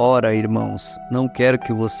 Ora, irmãos, não quero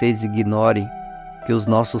que vocês ignorem que os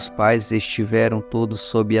nossos pais estiveram todos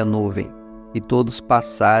sob a nuvem, e todos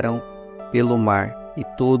passaram pelo mar, e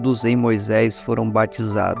todos em Moisés foram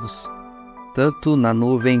batizados, tanto na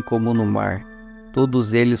nuvem como no mar.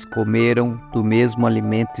 Todos eles comeram do mesmo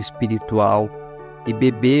alimento espiritual e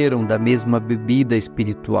beberam da mesma bebida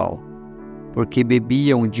espiritual, porque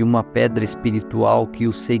bebiam de uma pedra espiritual que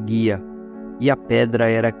os seguia, e a pedra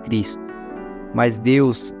era Cristo. Mas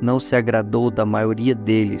Deus não se agradou da maioria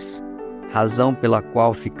deles, razão pela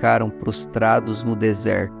qual ficaram prostrados no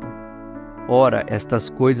deserto. Ora, estas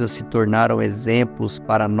coisas se tornaram exemplos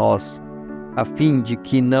para nós, a fim de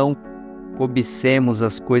que não cobicemos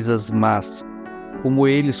as coisas más, como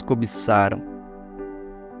eles cobiçaram.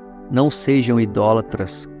 Não sejam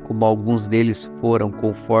idólatras, como alguns deles foram,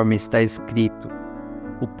 conforme está escrito: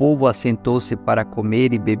 o povo assentou-se para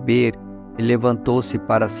comer e beber, e levantou-se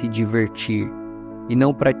para se divertir. E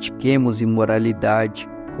não pratiquemos imoralidade,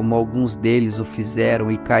 como alguns deles o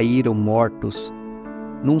fizeram e caíram mortos.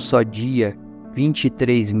 Num só dia,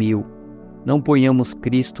 23.000. Não ponhamos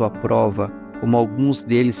Cristo à prova, como alguns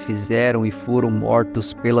deles fizeram e foram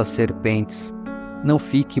mortos pelas serpentes. Não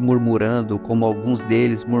fique murmurando, como alguns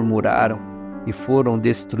deles murmuraram e foram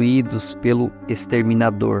destruídos pelo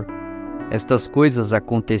exterminador. Estas coisas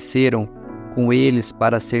aconteceram com eles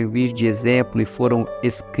para servir de exemplo e foram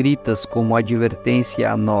escritas como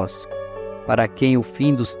advertência a nós, para quem o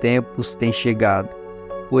fim dos tempos tem chegado.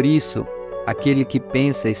 Por isso, aquele que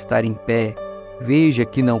pensa estar em pé, veja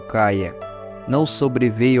que não caia. Não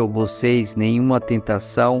sobreveio a vocês nenhuma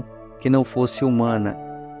tentação que não fosse humana,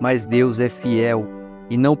 mas Deus é fiel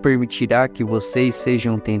e não permitirá que vocês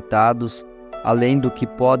sejam tentados além do que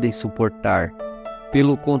podem suportar.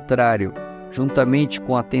 Pelo contrário, juntamente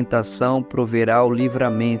com a tentação proverá o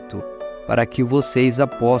livramento, para que vocês a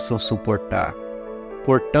possam suportar.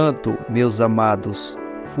 Portanto, meus amados,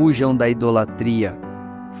 fujam da idolatria.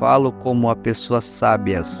 Falo como a pessoas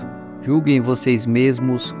sábias. Julguem vocês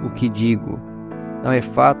mesmos o que digo. Não é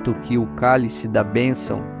fato que o cálice da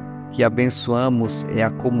bênção que abençoamos é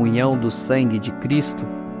a comunhão do sangue de Cristo?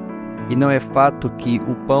 E não é fato que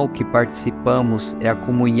o pão que participamos é a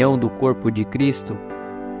comunhão do corpo de Cristo?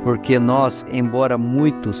 Porque nós, embora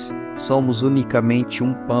muitos, somos unicamente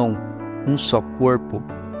um pão, um só corpo,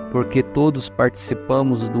 porque todos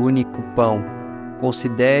participamos do único pão.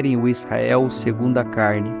 Considerem o Israel segundo a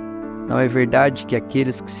carne. Não é verdade que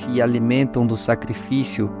aqueles que se alimentam do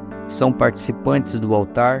sacrifício são participantes do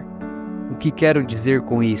altar? O que quero dizer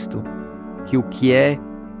com isto? Que o que é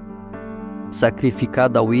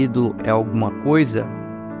sacrificado ao ídolo é alguma coisa?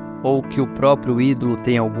 Ou que o próprio ídolo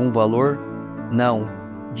tem algum valor? Não.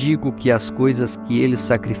 Digo que as coisas que eles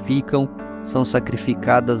sacrificam são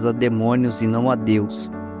sacrificadas a demônios e não a Deus.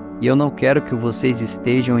 E eu não quero que vocês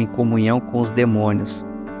estejam em comunhão com os demônios.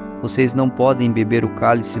 Vocês não podem beber o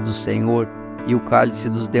cálice do Senhor e o cálice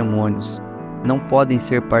dos demônios. Não podem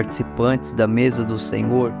ser participantes da mesa do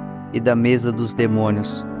Senhor e da mesa dos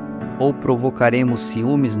demônios. Ou provocaremos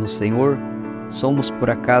ciúmes no Senhor? Somos por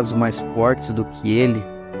acaso mais fortes do que Ele?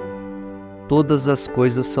 Todas as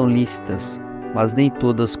coisas são lícitas, mas nem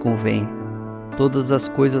todas convêm. Todas as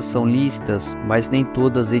coisas são lícitas, mas nem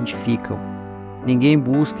todas edificam. Ninguém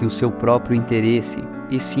busque o seu próprio interesse,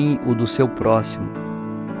 e sim o do seu próximo.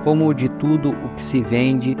 Como de tudo o que se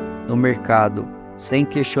vende no mercado, sem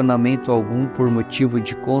questionamento algum por motivo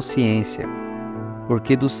de consciência.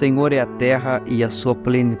 Porque do Senhor é a terra e a sua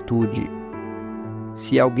plenitude.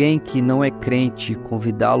 Se alguém que não é crente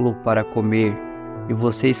convidá-lo para comer, e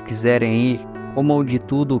vocês quiserem ir, comam de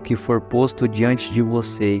tudo o que for posto diante de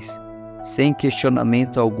vocês, sem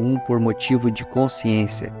questionamento algum por motivo de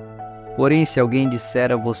consciência. Porém, se alguém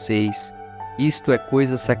disser a vocês: isto é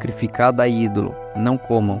coisa sacrificada a ídolo, não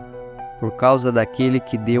comam, por causa daquele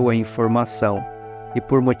que deu a informação, e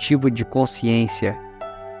por motivo de consciência.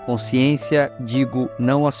 Consciência, digo,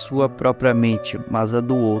 não a sua propriamente, mas a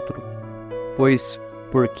do outro. Pois,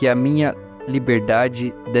 porque a minha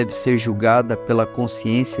liberdade deve ser julgada pela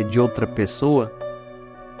consciência de outra pessoa?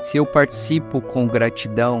 Se eu participo com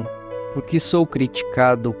gratidão, por que sou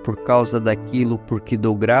criticado por causa daquilo por que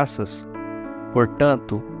dou graças?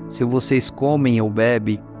 Portanto, se vocês comem ou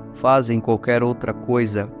bebem, fazem qualquer outra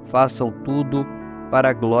coisa, façam tudo para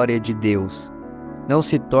a glória de Deus. Não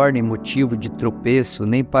se torne motivo de tropeço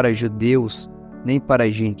nem para judeus, nem para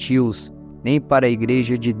gentios, nem para a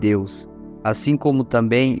igreja de Deus. Assim como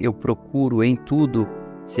também eu procuro em tudo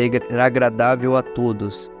ser agradável a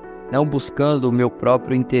todos, não buscando o meu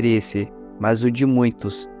próprio interesse, mas o de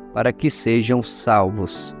muitos, para que sejam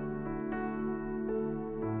salvos.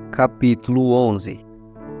 Capítulo 11.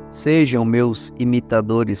 Sejam meus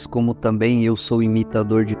imitadores, como também eu sou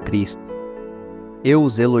imitador de Cristo. Eu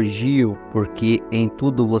os elogio porque em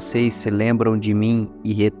tudo vocês se lembram de mim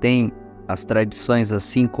e retêm as tradições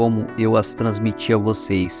assim como eu as transmiti a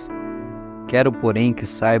vocês. Quero, porém, que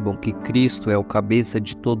saibam que Cristo é o cabeça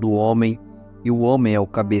de todo homem, e o homem é o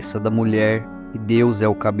cabeça da mulher, e Deus é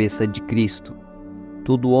o cabeça de Cristo.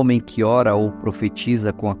 Todo homem que ora ou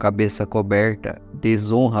profetiza com a cabeça coberta,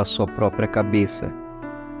 desonra a sua própria cabeça.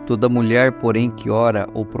 Toda mulher, porém, que ora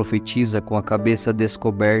ou profetiza com a cabeça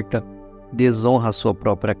descoberta, desonra a sua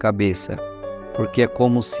própria cabeça, porque é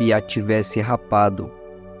como se a tivesse rapado.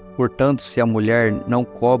 Portanto, se a mulher não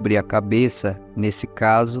cobre a cabeça, nesse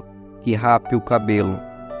caso, que rape o cabelo.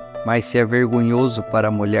 Mas se é vergonhoso para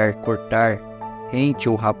a mulher cortar, rente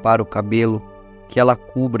ou rapar o cabelo, que ela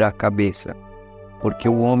cubra a cabeça. Porque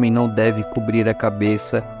o homem não deve cobrir a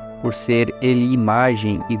cabeça, por ser ele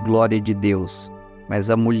imagem e glória de Deus, mas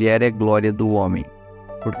a mulher é glória do homem.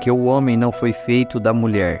 Porque o homem não foi feito da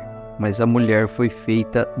mulher, mas a mulher foi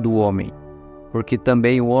feita do homem. Porque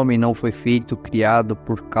também o homem não foi feito criado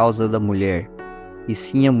por causa da mulher, e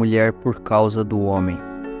sim a mulher por causa do homem.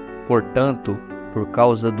 Portanto, por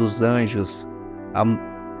causa dos anjos, a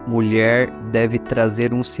mulher deve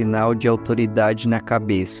trazer um sinal de autoridade na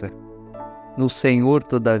cabeça. No Senhor,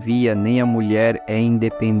 todavia, nem a mulher é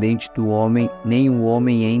independente do homem, nem o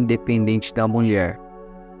homem é independente da mulher.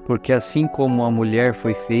 Porque assim como a mulher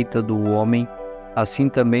foi feita do homem, assim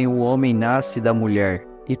também o homem nasce da mulher,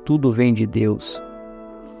 e tudo vem de Deus.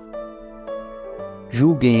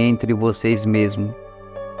 Julguem entre vocês mesmos.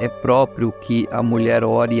 É próprio que a mulher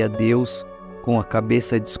ore a Deus com a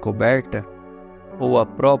cabeça descoberta? Ou a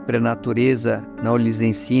própria natureza não lhes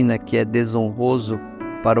ensina que é desonroso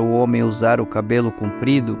para o homem usar o cabelo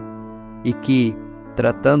comprido? E que,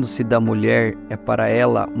 tratando-se da mulher, é para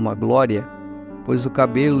ela uma glória? Pois o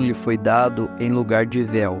cabelo lhe foi dado em lugar de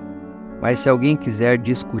véu. Mas se alguém quiser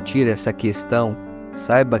discutir essa questão,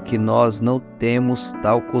 saiba que nós não temos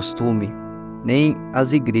tal costume, nem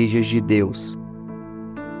as igrejas de Deus.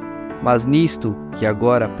 Mas nisto que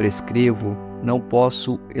agora prescrevo, não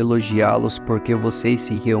posso elogiá-los porque vocês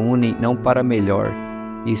se reúnem não para melhor,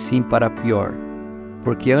 e sim para pior.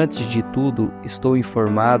 Porque antes de tudo estou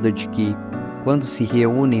informado de que, quando se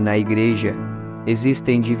reúnem na igreja,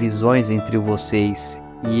 existem divisões entre vocês,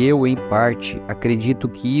 e eu, em parte, acredito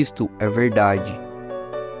que isto é verdade.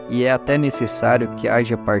 E é até necessário que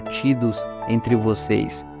haja partidos entre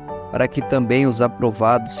vocês, para que também os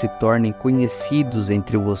aprovados se tornem conhecidos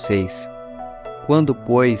entre vocês. Quando,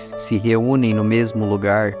 pois, se reúnem no mesmo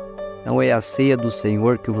lugar, não é a ceia do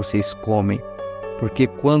Senhor que vocês comem, porque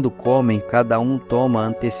quando comem, cada um toma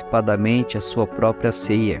antecipadamente a sua própria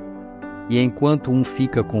ceia, e enquanto um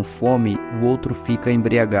fica com fome, o outro fica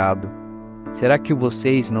embriagado. Será que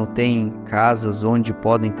vocês não têm casas onde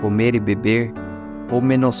podem comer e beber, ou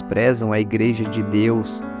menosprezam a igreja de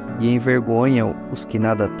Deus e envergonham os que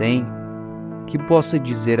nada têm? Que posso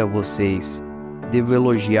dizer a vocês? Devo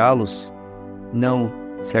elogiá-los? Não,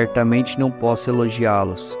 certamente não posso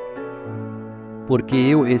elogiá-los. Porque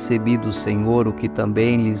eu recebi do Senhor o que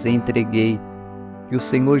também lhes entreguei, que o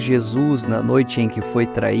Senhor Jesus, na noite em que foi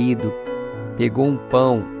traído, pegou um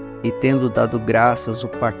pão e, tendo dado graças, o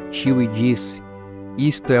partiu e disse: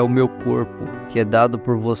 Isto é o meu corpo, que é dado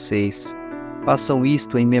por vocês. Façam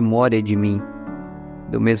isto em memória de mim.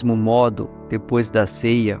 Do mesmo modo, depois da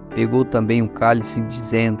ceia, pegou também um cálice,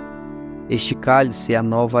 dizendo: Este cálice é a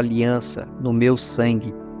nova aliança no meu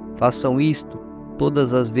sangue. Façam isto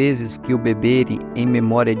todas as vezes que o beberem em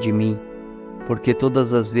memória de mim. Porque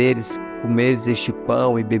todas as vezes que comeres este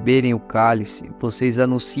pão e beberem o cálice, vocês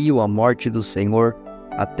anunciam a morte do Senhor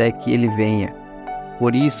até que ele venha.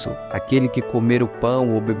 Por isso, aquele que comer o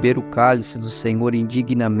pão ou beber o cálice do Senhor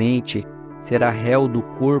indignamente será réu do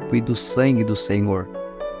corpo e do sangue do Senhor.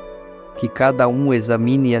 Que cada um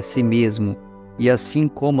examine a si mesmo, e assim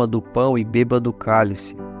coma do pão e beba do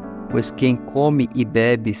cálice. Pois quem come e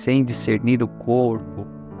bebe sem discernir o corpo,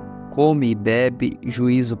 come e bebe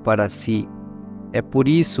juízo para si. É por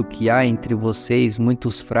isso que há entre vocês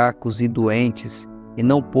muitos fracos e doentes, e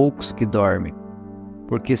não poucos que dormem.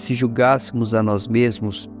 Porque se julgássemos a nós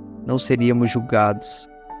mesmos, não seríamos julgados,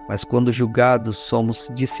 mas quando julgados somos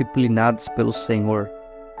disciplinados pelo Senhor,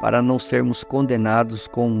 para não sermos condenados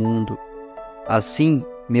com o mundo. Assim,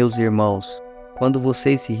 meus irmãos, quando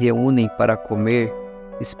vocês se reúnem para comer,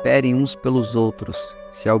 esperem uns pelos outros.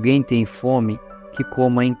 Se alguém tem fome, que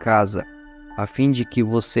coma em casa, a fim de que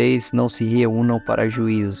vocês não se reúnam para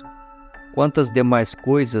juízo. Quantas demais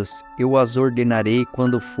coisas eu as ordenarei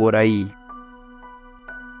quando for aí.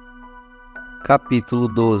 Capítulo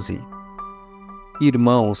 12.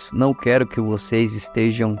 Irmãos, não quero que vocês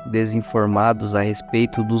estejam desinformados a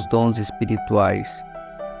respeito dos dons espirituais.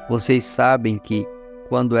 Vocês sabem que,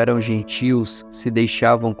 quando eram gentios, se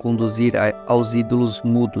deixavam conduzir aos ídolos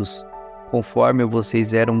mudos, conforme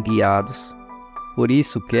vocês eram guiados. Por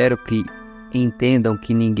isso quero que entendam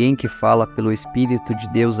que ninguém que fala pelo Espírito de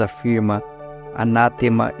Deus afirma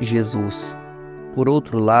anátema Jesus. Por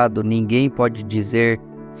outro lado, ninguém pode dizer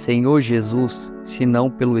Senhor Jesus,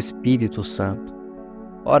 senão pelo Espírito Santo.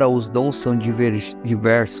 Ora, os dons são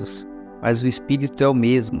diversos, mas o Espírito é o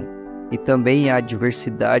mesmo, e também há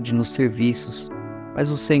diversidade nos serviços,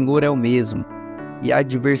 mas o Senhor é o mesmo, e há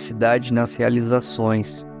diversidade nas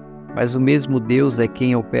realizações, mas o mesmo Deus é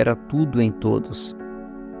quem opera tudo em todos.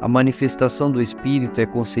 A manifestação do Espírito é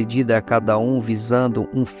concedida a cada um visando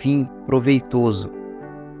um fim proveitoso,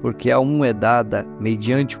 porque a um é dada,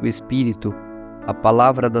 mediante o Espírito, a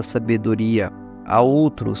palavra da sabedoria, a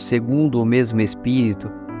outro, segundo o mesmo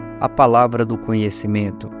Espírito, a palavra do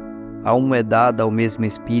conhecimento. A um é dada ao mesmo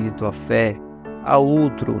Espírito a fé, a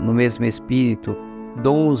outro, no mesmo Espírito,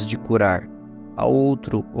 dons de curar, a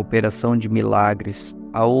outro, operação de milagres,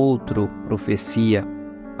 a outro, profecia,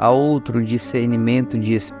 a outro, discernimento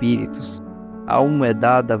de espíritos. A um é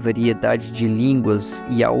dada a variedade de línguas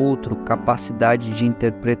e a outro, capacidade de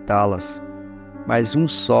interpretá-las. Mas um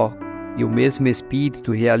só e o mesmo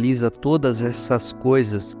Espírito realiza todas essas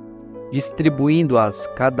coisas, distribuindo-as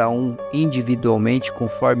cada um individualmente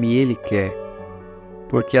conforme ele quer.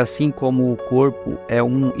 Porque assim como o corpo é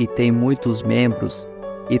um e tem muitos membros,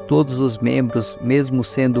 e todos os membros, mesmo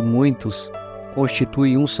sendo muitos,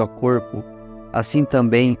 constituem um só corpo, assim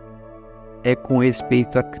também é com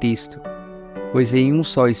respeito a Cristo. Pois em um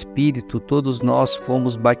só Espírito todos nós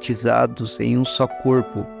fomos batizados em um só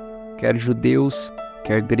corpo, quer judeus,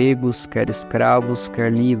 quer gregos, quer escravos,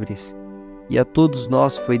 quer livres, e a todos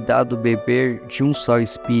nós foi dado beber de um só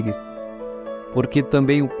Espírito. Porque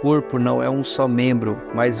também o corpo não é um só membro,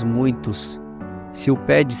 mas muitos. Se o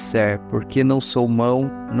pé disser, porque não sou mão,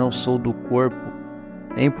 não sou do corpo,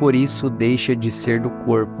 nem por isso deixa de ser do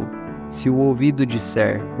corpo. Se o ouvido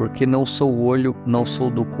disser, porque não sou olho, não sou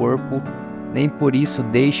do corpo, nem por isso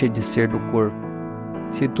deixa de ser do corpo.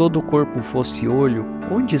 Se todo o corpo fosse olho,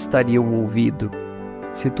 onde estaria o ouvido?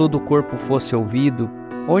 Se todo o corpo fosse ouvido,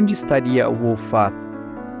 onde estaria o olfato?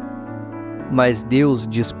 Mas Deus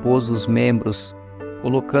dispôs os membros,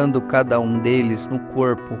 colocando cada um deles no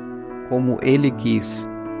corpo, como Ele quis.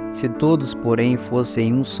 Se todos, porém,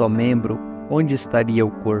 fossem um só membro, onde estaria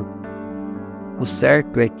o corpo? O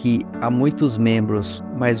certo é que há muitos membros,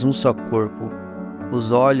 mas um só corpo.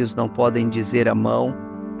 Os olhos não podem dizer à mão,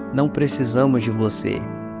 não precisamos de você,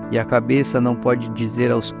 e a cabeça não pode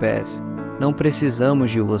dizer aos pés, não precisamos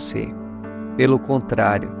de você. Pelo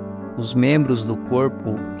contrário, os membros do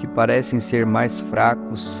corpo que parecem ser mais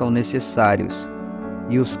fracos são necessários,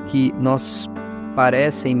 e os que nos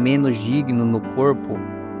parecem menos dignos no corpo,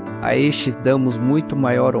 a este damos muito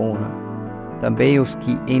maior honra. Também os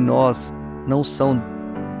que em nós não são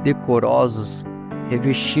decorosos,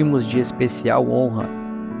 revestimos de especial honra,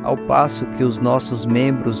 ao passo que os nossos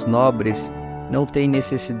membros nobres não têm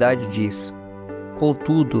necessidade disso.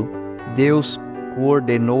 Contudo, Deus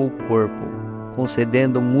coordenou o corpo,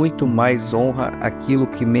 concedendo muito mais honra àquilo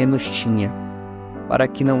que menos tinha, para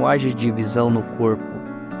que não haja divisão no corpo,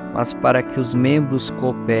 mas para que os membros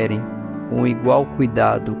cooperem com igual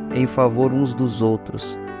cuidado em favor uns dos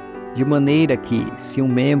outros, de maneira que, se um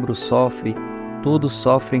membro sofre, todos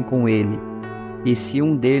sofrem com ele, e se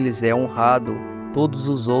um deles é honrado, todos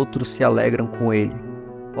os outros se alegram com ele.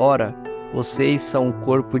 Ora, vocês são o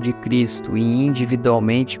corpo de Cristo e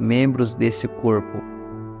individualmente membros desse corpo.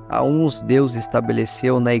 A uns Deus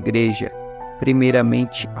estabeleceu na igreja,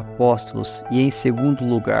 primeiramente apóstolos, e em segundo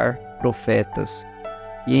lugar profetas,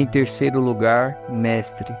 e em terceiro lugar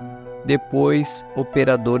mestre, depois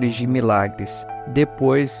operadores de milagres,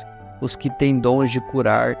 depois os que têm dons de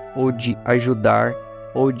curar, ou de ajudar,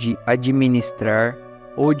 ou de administrar,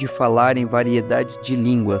 ou de falar em variedade de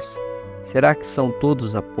línguas. Será que são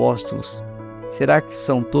todos apóstolos? Será que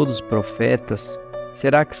são todos profetas?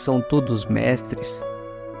 Será que são todos mestres?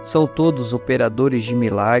 São todos operadores de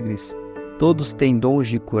milagres? Todos têm dons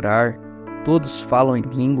de curar? Todos falam em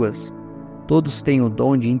línguas? Todos têm o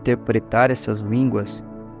dom de interpretar essas línguas?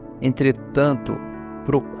 Entretanto,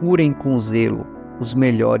 procurem com zelo os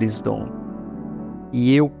melhores dons,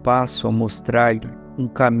 e eu passo a mostrar-lhe um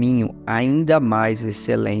caminho ainda mais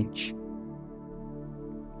excelente.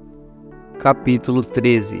 Capítulo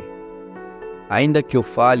 13. Ainda que eu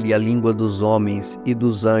fale a língua dos homens e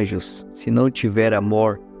dos anjos, se não tiver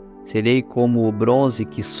amor, serei como o bronze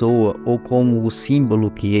que soa ou como o símbolo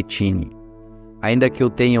que retine. Ainda que eu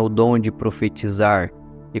tenha o dom de profetizar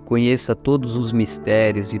e conheça todos os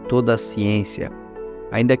mistérios e toda a ciência,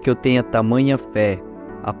 ainda que eu tenha tamanha fé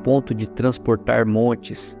a ponto de transportar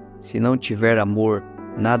montes, se não tiver amor,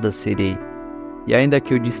 nada serei. E ainda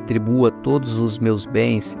que eu distribua todos os meus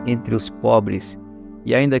bens entre os pobres,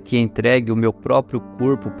 e ainda que entregue o meu próprio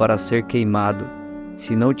corpo para ser queimado,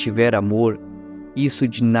 se não tiver amor, isso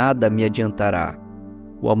de nada me adiantará.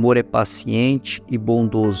 O amor é paciente e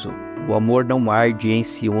bondoso, o amor não arde em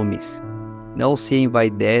ciúmes, não se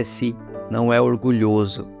envaidece, não é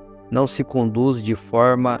orgulhoso, não se conduz de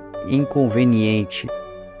forma inconveniente,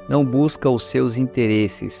 não busca os seus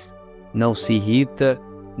interesses, não se irrita,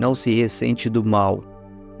 não se ressente do mal.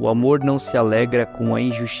 O amor não se alegra com a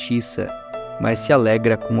injustiça, mas se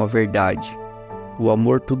alegra com a verdade. O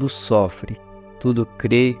amor tudo sofre, tudo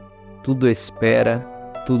crê, tudo espera,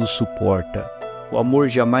 tudo suporta. O amor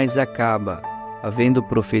jamais acaba. Havendo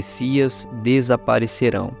profecias,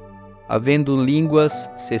 desaparecerão. Havendo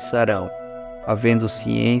línguas, cessarão. Havendo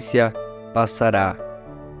ciência, passará.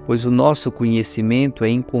 Pois o nosso conhecimento é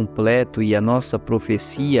incompleto e a nossa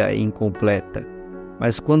profecia é incompleta.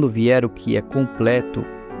 Mas quando vier o que é completo,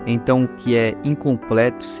 então o que é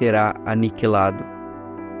incompleto será aniquilado.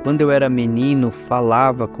 Quando eu era menino,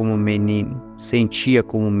 falava como menino, sentia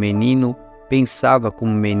como menino, pensava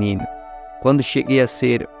como menino. Quando cheguei a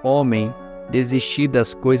ser homem, desisti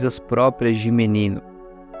das coisas próprias de menino,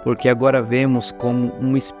 porque agora vemos como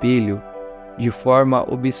um espelho, de forma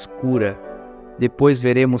obscura, depois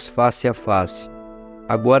veremos face a face.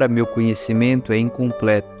 Agora meu conhecimento é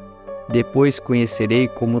incompleto, depois conhecerei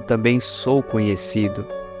como também sou conhecido.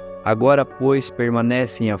 Agora, pois,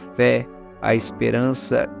 permanecem a fé, a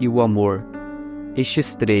esperança e o amor.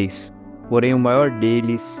 Estes três, porém o maior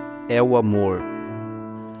deles é o amor.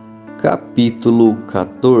 Capítulo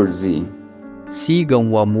 14.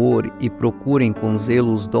 Sigam o amor e procurem com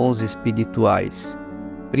zelo os dons espirituais,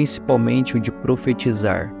 principalmente o de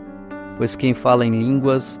profetizar, pois quem fala em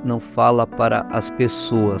línguas não fala para as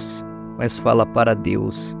pessoas, mas fala para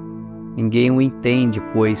Deus. Ninguém o entende,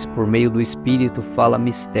 pois por meio do Espírito fala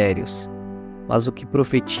mistérios. Mas o que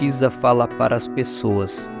profetiza fala para as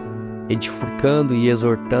pessoas, edificando e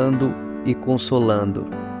exortando e consolando.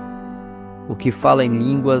 O que fala em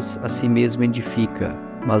línguas a si mesmo edifica,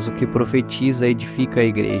 mas o que profetiza edifica a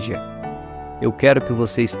igreja. Eu quero que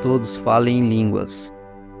vocês todos falem em línguas,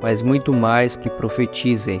 mas muito mais que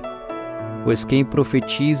profetizem, pois quem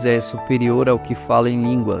profetiza é superior ao que fala em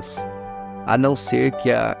línguas, a não ser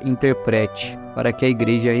que a interprete, para que a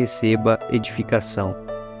igreja receba edificação.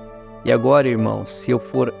 E agora, irmãos, se eu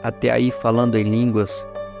for até aí falando em línguas,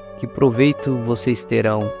 que proveito vocês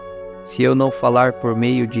terão, se eu não falar por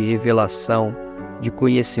meio de revelação, de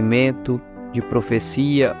conhecimento, de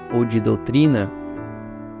profecia ou de doutrina?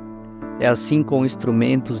 É assim com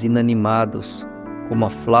instrumentos inanimados, como a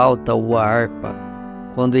flauta ou a harpa,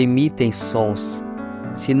 quando emitem sons.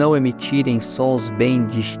 Se não emitirem sons bem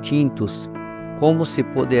distintos, como se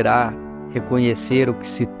poderá reconhecer o que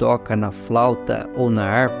se toca na flauta ou na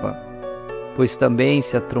harpa? Pois também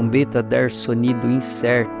se a trombeta der sonido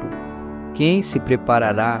incerto, quem se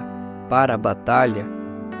preparará para a batalha?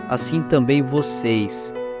 Assim também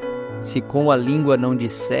vocês, se com a língua não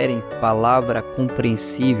disserem palavra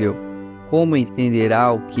compreensível, como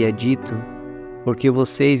entenderá o que é dito? Porque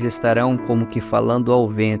vocês estarão como que falando ao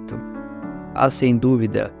vento. Há sem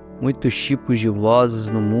dúvida muitos tipos de vozes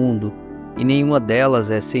no mundo, e nenhuma delas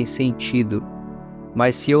é sem sentido.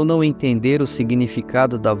 Mas se eu não entender o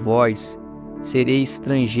significado da voz, serei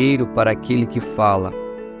estrangeiro para aquele que fala,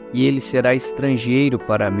 e ele será estrangeiro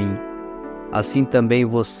para mim. Assim também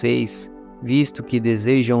vocês, visto que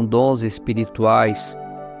desejam dons espirituais,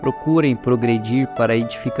 procurem progredir para a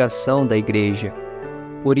edificação da igreja.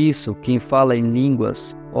 Por isso, quem fala em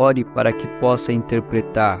línguas, ore para que possa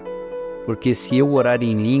interpretar, porque se eu orar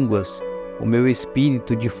em línguas, o meu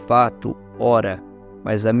espírito de fato ora,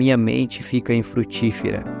 mas a minha mente fica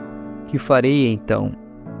infrutífera. Que farei então?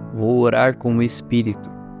 Vou orar com o espírito,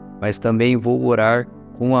 mas também vou orar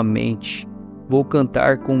com a mente. Vou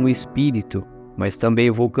cantar com o espírito, mas também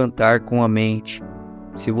vou cantar com a mente.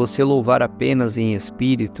 Se você louvar apenas em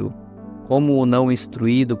espírito, como o não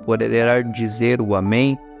instruído poderá dizer o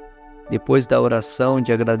amém? Depois da oração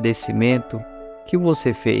de agradecimento, que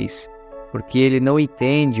você fez? Porque ele não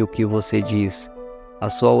entende o que você diz. A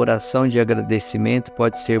sua oração de agradecimento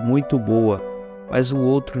pode ser muito boa, mas o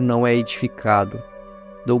outro não é edificado.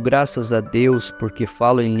 Dou graças a Deus porque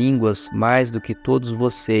falo em línguas mais do que todos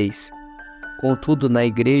vocês. Contudo, na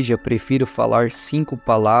igreja prefiro falar 5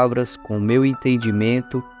 palavras com meu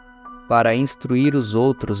entendimento para instruir os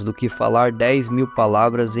outros do que falar 10.000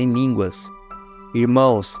 palavras em línguas.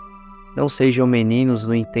 Irmãos, não sejam meninos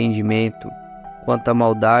no entendimento. Quanto à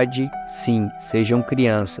maldade, sim, sejam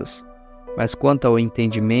crianças. Mas quanto ao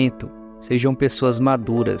entendimento, sejam pessoas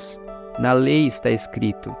maduras. Na lei está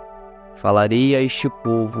escrito: falarei a este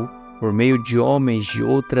povo por meio de homens de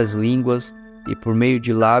outras línguas e por meio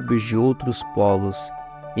de lábios de outros povos,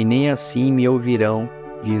 e nem assim me ouvirão,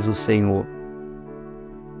 diz o Senhor.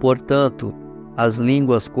 Portanto, as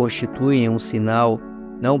línguas constituem um sinal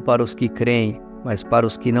não para os que creem, mas para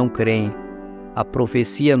os que não creem. A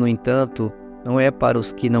profecia, no entanto, não é para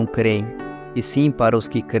os que não creem, e sim para os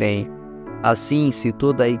que creem. Assim, se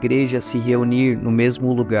toda a igreja se reunir no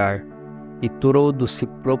mesmo lugar, e todos se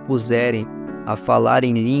propuserem a falar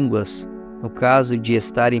em línguas, no caso de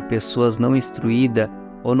estarem pessoas não instruídas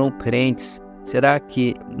ou não crentes, será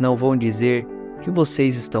que não vão dizer que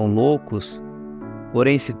vocês estão loucos?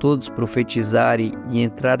 Porém, se todos profetizarem e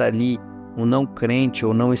entrar ali um não crente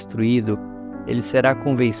ou não instruído, ele será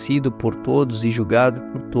convencido por todos e julgado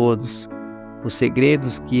por todos. Os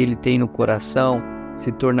segredos que ele tem no coração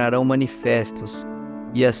se tornarão manifestos,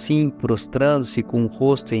 e assim, prostrando-se com o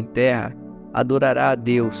rosto em terra, adorará a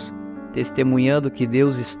Deus, testemunhando que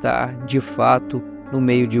Deus está, de fato, no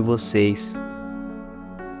meio de vocês.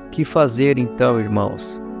 Que fazer então,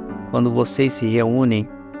 irmãos? Quando vocês se reúnem,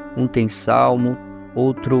 um tem salmo,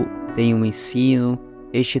 outro tem um ensino,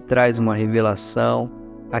 este traz uma revelação,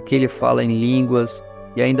 aquele fala em línguas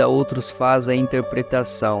e ainda outros fazem a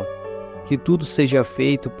interpretação. Que tudo seja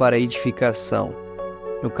feito para edificação.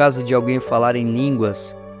 No caso de alguém falar em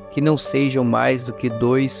línguas, que não sejam mais do que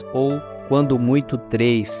 2 ou, quando muito,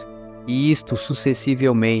 3, e isto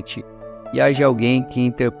sucessivamente, e haja alguém que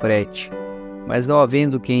interprete. Mas não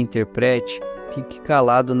havendo quem interprete, fique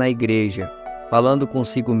calado na igreja, falando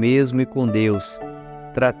consigo mesmo e com Deus.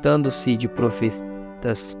 Tratando-se de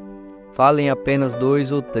profetas, falem apenas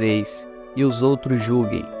 2 ou 3, e os outros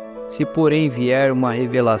julguem. Se porém vier uma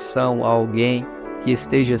revelação a alguém que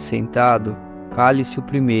esteja sentado, cale-se o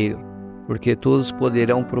primeiro, porque todos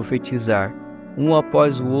poderão profetizar, um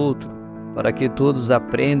após o outro, para que todos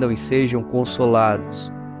aprendam e sejam consolados.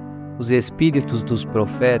 Os espíritos dos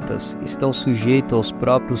profetas estão sujeitos aos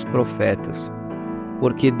próprios profetas,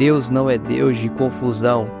 porque Deus não é Deus de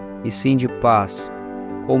confusão, e sim de paz,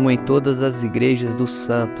 como em todas as igrejas dos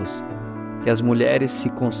santos. Que as mulheres se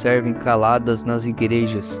conservem caladas nas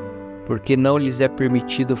igrejas, porque não lhes é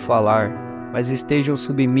permitido falar, mas estejam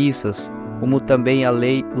submissas, como também a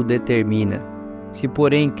lei o determina. Se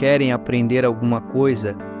porém querem aprender alguma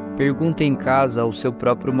coisa, perguntem em casa ao seu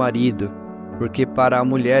próprio marido, porque para a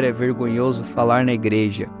mulher é vergonhoso falar na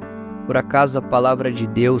igreja. Por acaso a palavra de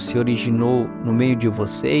Deus se originou no meio de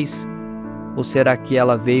vocês? Ou será que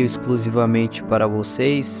ela veio exclusivamente para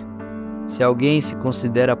vocês? Se alguém se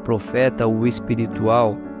considera profeta ou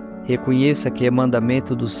espiritual, reconheça que é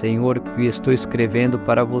mandamento do Senhor que estou escrevendo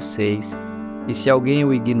para vocês. E se alguém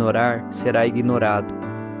o ignorar, será ignorado.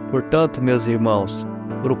 Portanto, meus irmãos,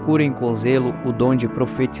 procurem com zelo o dom de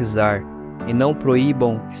profetizar, e não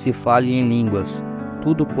proíbam que se fale em línguas.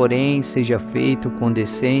 Tudo, porém, seja feito com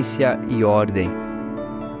decência e ordem.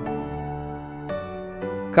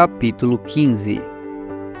 Capítulo 15.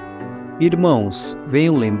 Irmãos,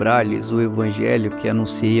 venham lembrar-lhes o evangelho que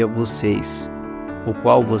anunciei a vocês, o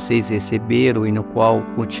qual vocês receberam e no qual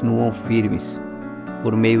continuam firmes.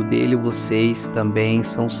 Por meio dele vocês também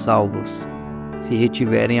são salvos, se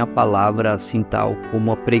retiverem a palavra assim tal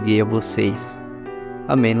como a preguei a vocês,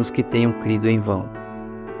 a menos que tenham crido em vão.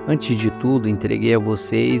 Antes de tudo, entreguei a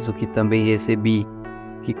vocês o que também recebi,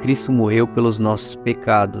 que Cristo morreu pelos nossos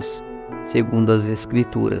pecados, segundo as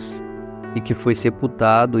Escrituras, e que foi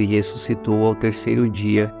sepultado e ressuscitou ao 3º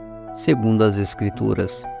dia, segundo as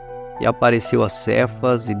Escrituras, e apareceu a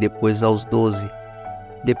Cefas e depois aos 12.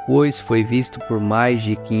 Depois foi visto por mais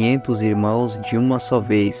de 500 irmãos de uma só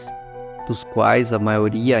vez, dos quais a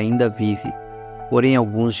maioria ainda vive, porém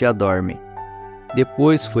alguns já dormem.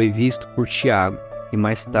 Depois foi visto por Tiago, e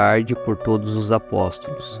mais tarde por todos os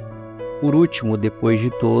apóstolos. Por último, depois de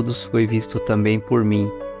todos, foi visto também por mim,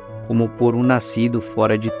 como por um nascido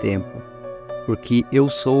fora de tempo, porque eu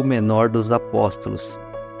sou o menor dos apóstolos,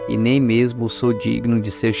 e nem mesmo sou digno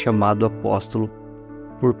de ser chamado apóstolo,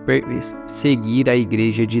 por perseguir a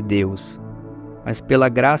igreja de Deus. Mas pela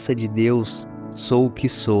graça de Deus, sou o que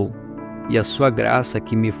sou, e a sua graça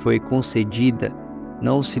que me foi concedida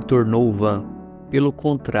não se tornou vã. Pelo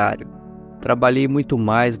contrário, trabalhei muito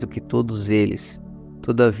mais do que todos eles.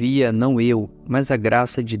 Todavia, não eu, mas a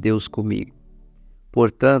graça de Deus comigo.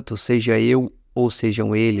 Portanto, seja eu ou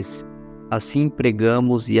sejam eles, assim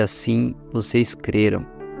pregamos e assim vocês creram.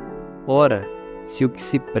 Ora, se o que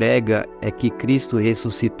se prega é que Cristo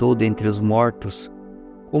ressuscitou dentre os mortos,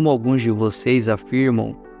 como alguns de vocês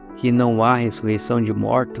afirmam que não há ressurreição de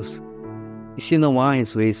mortos, e se não há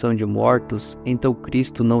ressurreição de mortos, então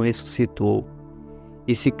Cristo não ressuscitou.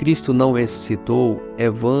 E se Cristo não ressuscitou, é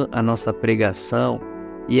vã a nossa pregação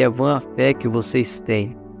e é vã a fé que vocês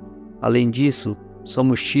têm. Além disso,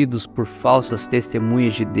 somos tidos por falsas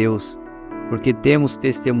testemunhas de Deus, porque temos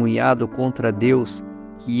testemunhado contra Deus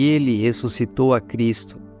que Ele ressuscitou a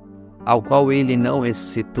Cristo, ao qual Ele não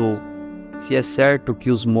ressuscitou, se é certo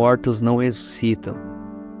que os mortos não ressuscitam.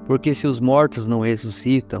 Porque se os mortos não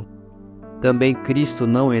ressuscitam, também Cristo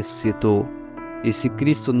não ressuscitou. E se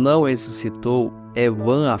Cristo não ressuscitou, é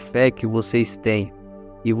vã a fé que vocês têm,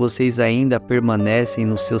 e vocês ainda permanecem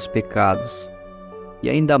nos seus pecados. E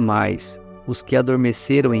ainda mais, os que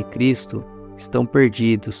adormeceram em Cristo estão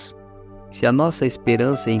perdidos. Se a nossa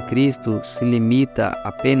esperança em Cristo se limita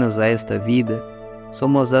apenas a esta vida,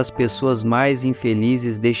 somos as pessoas mais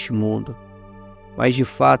infelizes deste mundo. Mas de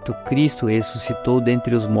fato Cristo ressuscitou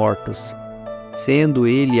dentre os mortos, sendo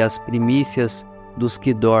Ele as primícias dos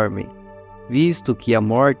que dormem. Visto que a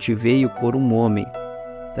morte veio por um homem,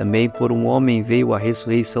 também por um homem veio a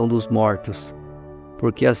ressurreição dos mortos.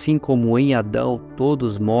 Porque assim como em Adão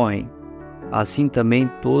todos morrem, assim também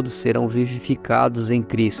todos serão vivificados em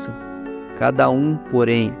Cristo. Cada um,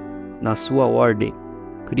 porém, na sua ordem,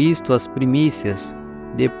 Cristo as primícias,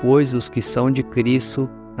 depois os que são de Cristo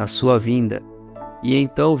na sua vinda. E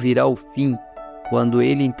então virá o fim, quando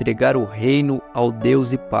Ele entregar o reino ao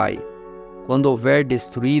Deus e Pai, quando houver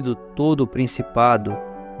destruído todo o principado,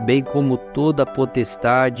 bem como toda a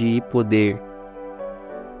potestade e poder.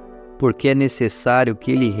 Porque é necessário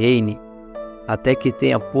que Ele reine, até que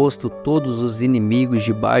tenha posto todos os inimigos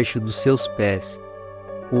debaixo dos seus pés.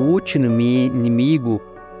 O último inimigo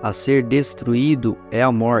a ser destruído é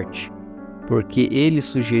a morte, porque Ele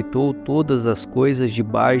sujeitou todas as coisas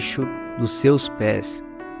debaixo dos seus pés.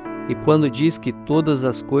 E quando diz que todas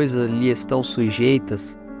as coisas lhe estão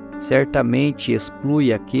sujeitas, certamente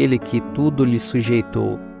exclui aquele que tudo lhe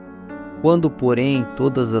sujeitou. Quando, porém,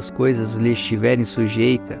 todas as coisas lhe estiverem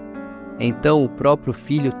sujeitas, então o próprio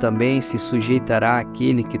Filho também se sujeitará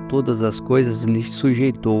àquele que todas as coisas lhe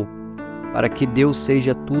sujeitou, para que Deus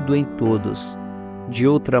seja tudo em todos. De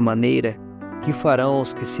outra maneira, que farão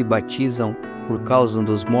os que se batizam por causa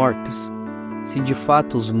dos mortos? Se de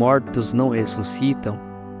fato os mortos não ressuscitam,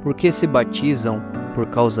 por que se batizam por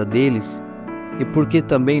causa deles? E por que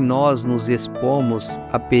também nós nos expomos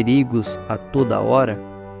a perigos a toda hora?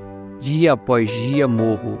 Dia após dia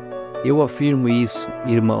morro. Eu afirmo isso,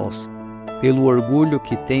 irmãos, pelo orgulho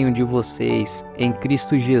que tenho de vocês em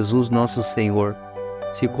Cristo Jesus nosso Senhor.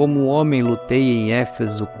 Se como homem lutei em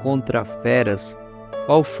Éfeso contra feras,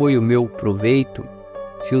 qual foi o meu proveito?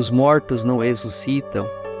 Se os mortos não ressuscitam,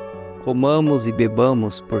 comamos e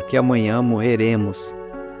bebamos, porque amanhã morreremos.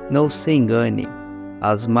 Não se enganem,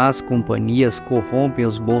 as más companhias corrompem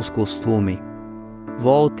os bons costumes.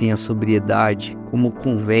 Voltem à sobriedade, como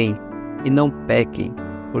convém, e não pequem,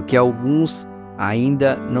 porque alguns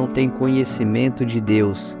ainda não têm conhecimento de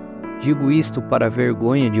Deus. Digo isto para a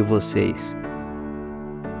vergonha de vocês.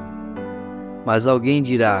 Mas alguém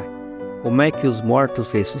dirá: como é que os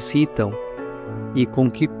mortos ressuscitam? E com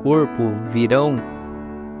que corpo virão?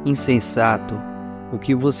 Insensato, o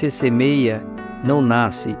que você semeia não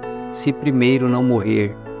nasce, se primeiro não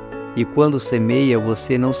morrer. E quando semeia,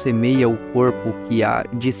 você não semeia o corpo que há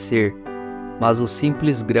de ser, mas o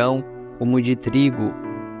simples grão, como de trigo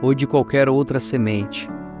ou de qualquer outra semente.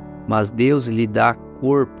 Mas Deus lhe dá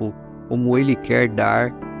corpo como Ele quer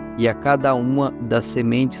dar, e a cada uma das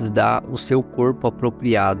sementes dá o seu corpo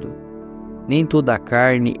apropriado. Nem toda a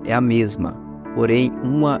carne é a mesma, porém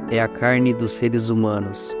uma é a carne dos seres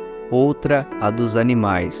humanos, outra a dos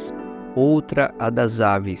animais, outra a das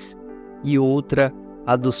aves, e outra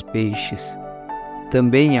a dos peixes.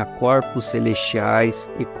 Também há corpos celestiais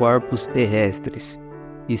e corpos terrestres,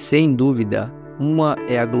 e sem dúvida, uma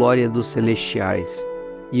é a glória dos celestiais,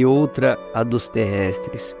 e outra a dos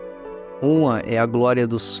terrestres. Uma é a glória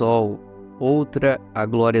do sol, outra a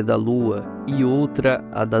glória da lua, e outra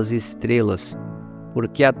a das estrelas,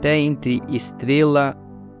 porque até entre estrela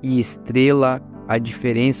e estrela há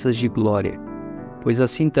diferenças de glória. Pois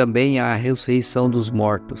assim também há a ressurreição dos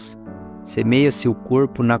mortos. Semeia-se o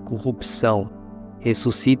corpo na corrupção,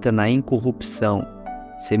 ressuscita na incorrupção.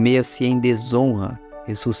 Semeia-se em desonra,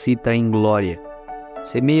 ressuscita em glória.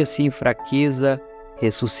 Semeia-se em fraqueza,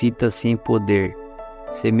 ressuscita-se em poder.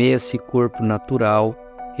 Semeia-se corpo natural,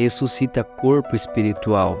 ressuscita corpo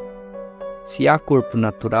espiritual. Se há corpo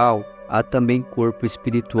natural, há também corpo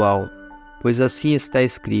espiritual, pois assim está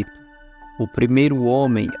escrito: o primeiro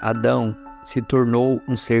homem, Adão, se tornou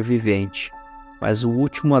um ser vivente, mas o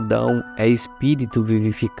último Adão é espírito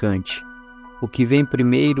vivificante. O que vem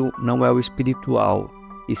primeiro não é o espiritual,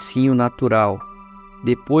 e sim o natural.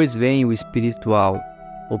 Depois vem o espiritual.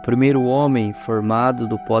 O primeiro homem, formado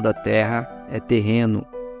do pó da terra, é terreno.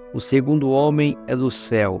 O segundo homem é do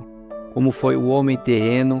céu. Como foi o homem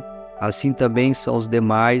terreno, assim também são os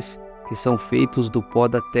demais, que são feitos do pó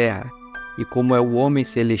da terra. E como é o homem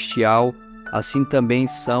celestial, assim também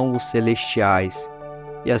são os celestiais.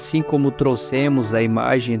 E assim como trouxemos a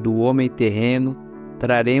imagem do homem terreno,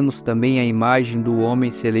 traremos também a imagem do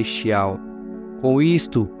homem celestial. Com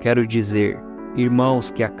isto quero dizer,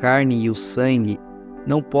 irmãos, que a carne e o sangue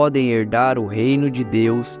não podem herdar o reino de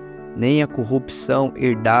Deus, nem a corrupção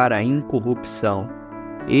herdar a incorrupção.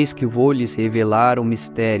 Eis que vou lhes revelar um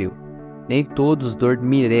mistério. Nem todos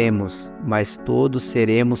dormiremos, mas todos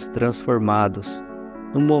seremos transformados.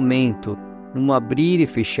 No momento, num abrir e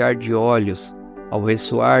fechar de olhos, ao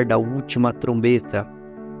ressoar da última trombeta,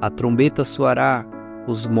 a trombeta soará,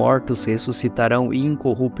 os mortos ressuscitarão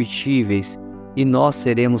incorruptíveis, e nós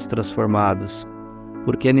seremos transformados.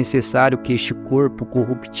 Porque é necessário que este corpo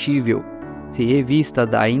corruptível se revista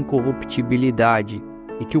da incorruptibilidade,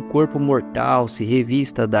 e que o corpo mortal se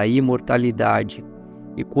revista da imortalidade.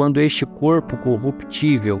 E quando este corpo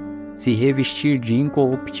corruptível se revestir de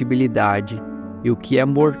incorruptibilidade, e o que é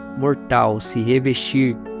mortal se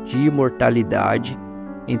revestir de imortalidade,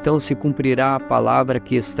 então se cumprirá a palavra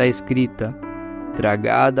que está escrita: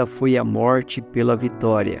 tragada foi a morte pela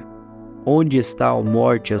vitória. Onde está a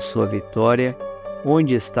morte a sua vitória?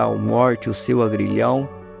 Onde está a morte o seu aguilhão?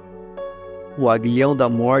 O aguilhão da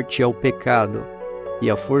morte é o pecado,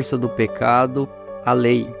 e a força do pecado, a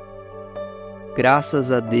lei.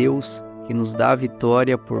 Graças a Deus que nos dá a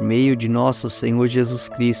vitória por meio de nosso Senhor Jesus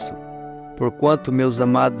Cristo. Porquanto, meus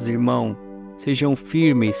amados irmãos, sejam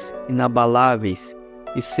firmes, inabaláveis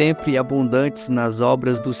e sempre abundantes nas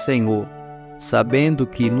obras do Senhor, sabendo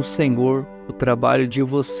que no Senhor o trabalho de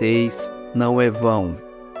vocês não é vão.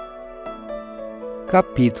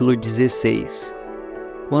 Capítulo 16.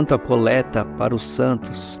 Quanto à coleta para os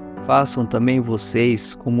santos, façam também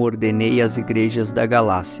vocês como ordenei às igrejas da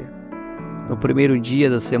Galácia. No primeiro dia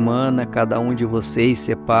da semana, cada um de vocês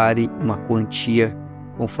separe uma quantia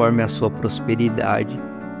conforme a sua prosperidade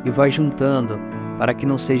e vai juntando, para que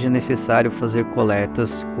não seja necessário fazer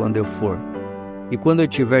coletas quando eu for. E quando eu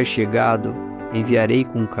tiver chegado, enviarei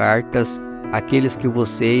com cartas aqueles que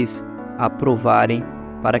vocês aprovarem,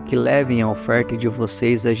 para que levem a oferta de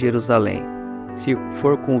vocês a Jerusalém. Se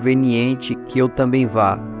for conveniente que eu também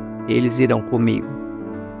vá, eles irão comigo.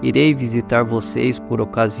 Irei visitar vocês por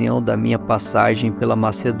ocasião da minha passagem pela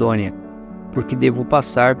Macedônia, porque devo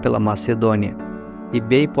passar pela Macedônia. E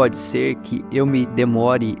bem pode ser que eu me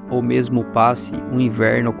demore ou mesmo passe um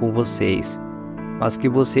inverno com vocês, mas que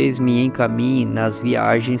vocês me encaminhem nas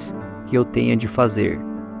viagens que eu tenha de fazer,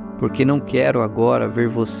 porque não quero agora ver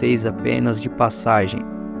vocês apenas de passagem,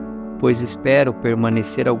 pois espero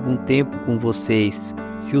permanecer algum tempo com vocês,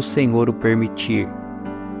 se o Senhor o permitir.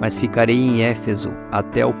 Mas ficarei em Éfeso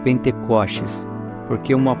até o Pentecostes,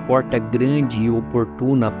 porque uma porta grande e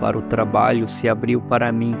oportuna para o trabalho se abriu para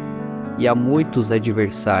mim, e há muitos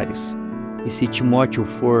adversários. E se Timóteo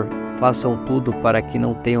for, façam tudo para que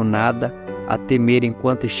não tenham nada a temer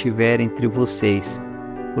enquanto estiver entre vocês,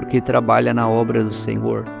 porque trabalha na obra do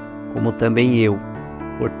Senhor, como também eu.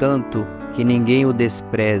 Portanto, que ninguém o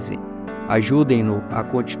despreze. Ajudem-no a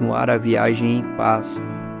continuar a viagem em paz,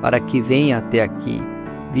 para que venha até aqui,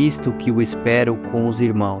 visto que o espero com os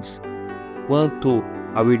irmãos. Quanto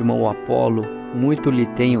ao irmão Apolo, muito lhe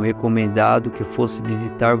tenho recomendado que fosse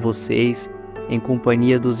visitar vocês em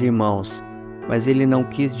companhia dos irmãos, mas ele não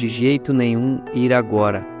quis de jeito nenhum ir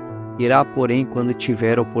agora. Irá, porém, quando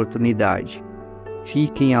tiver oportunidade.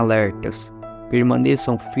 Fiquem alertas,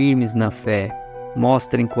 permaneçam firmes na fé,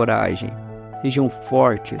 mostrem coragem, sejam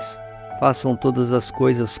fortes, façam todas as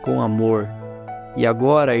coisas com amor. E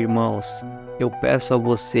agora, irmãos, eu peço a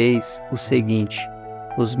vocês o seguinte: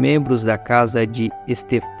 os membros da casa de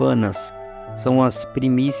Estefanas são as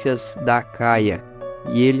primícias da Acaia,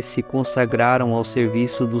 e eles se consagraram ao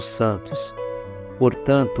serviço dos santos.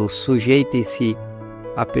 Portanto, sujeitem-se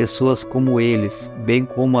a pessoas como eles, bem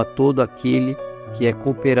como a todo aquele que é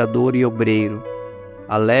cooperador e obreiro.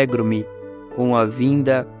 Alegro-me com a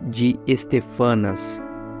vinda de Estefanas,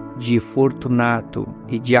 de Fortunato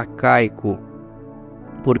e de Acaico,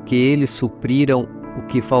 porque eles supriram o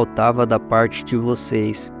que faltava da parte de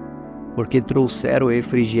vocês, porque trouxeram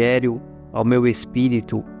refrigério ao meu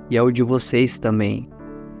espírito e ao de vocês também.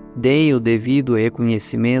 Deem o devido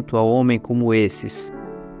reconhecimento a homem como esses.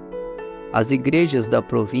 As igrejas da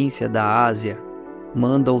província da Ásia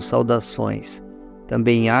mandam saudações.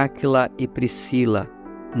 Também Áquila e Priscila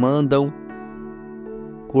mandam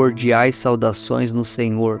cordiais saudações no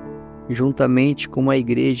Senhor, juntamente com a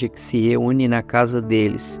igreja que se reúne na casa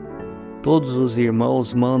deles. Todos os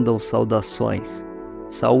irmãos mandam saudações.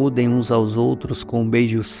 Saúdem uns aos outros com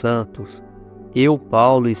beijos santos. Eu,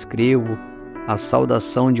 Paulo, escrevo a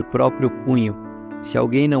saudação de próprio punho. Se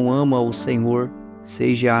alguém não ama o Senhor,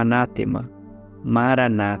 seja anátema.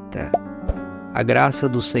 Maranata. A graça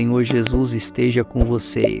do Senhor Jesus esteja com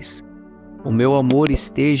vocês. O meu amor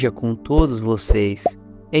esteja com todos vocês,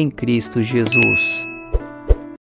 em Cristo Jesus.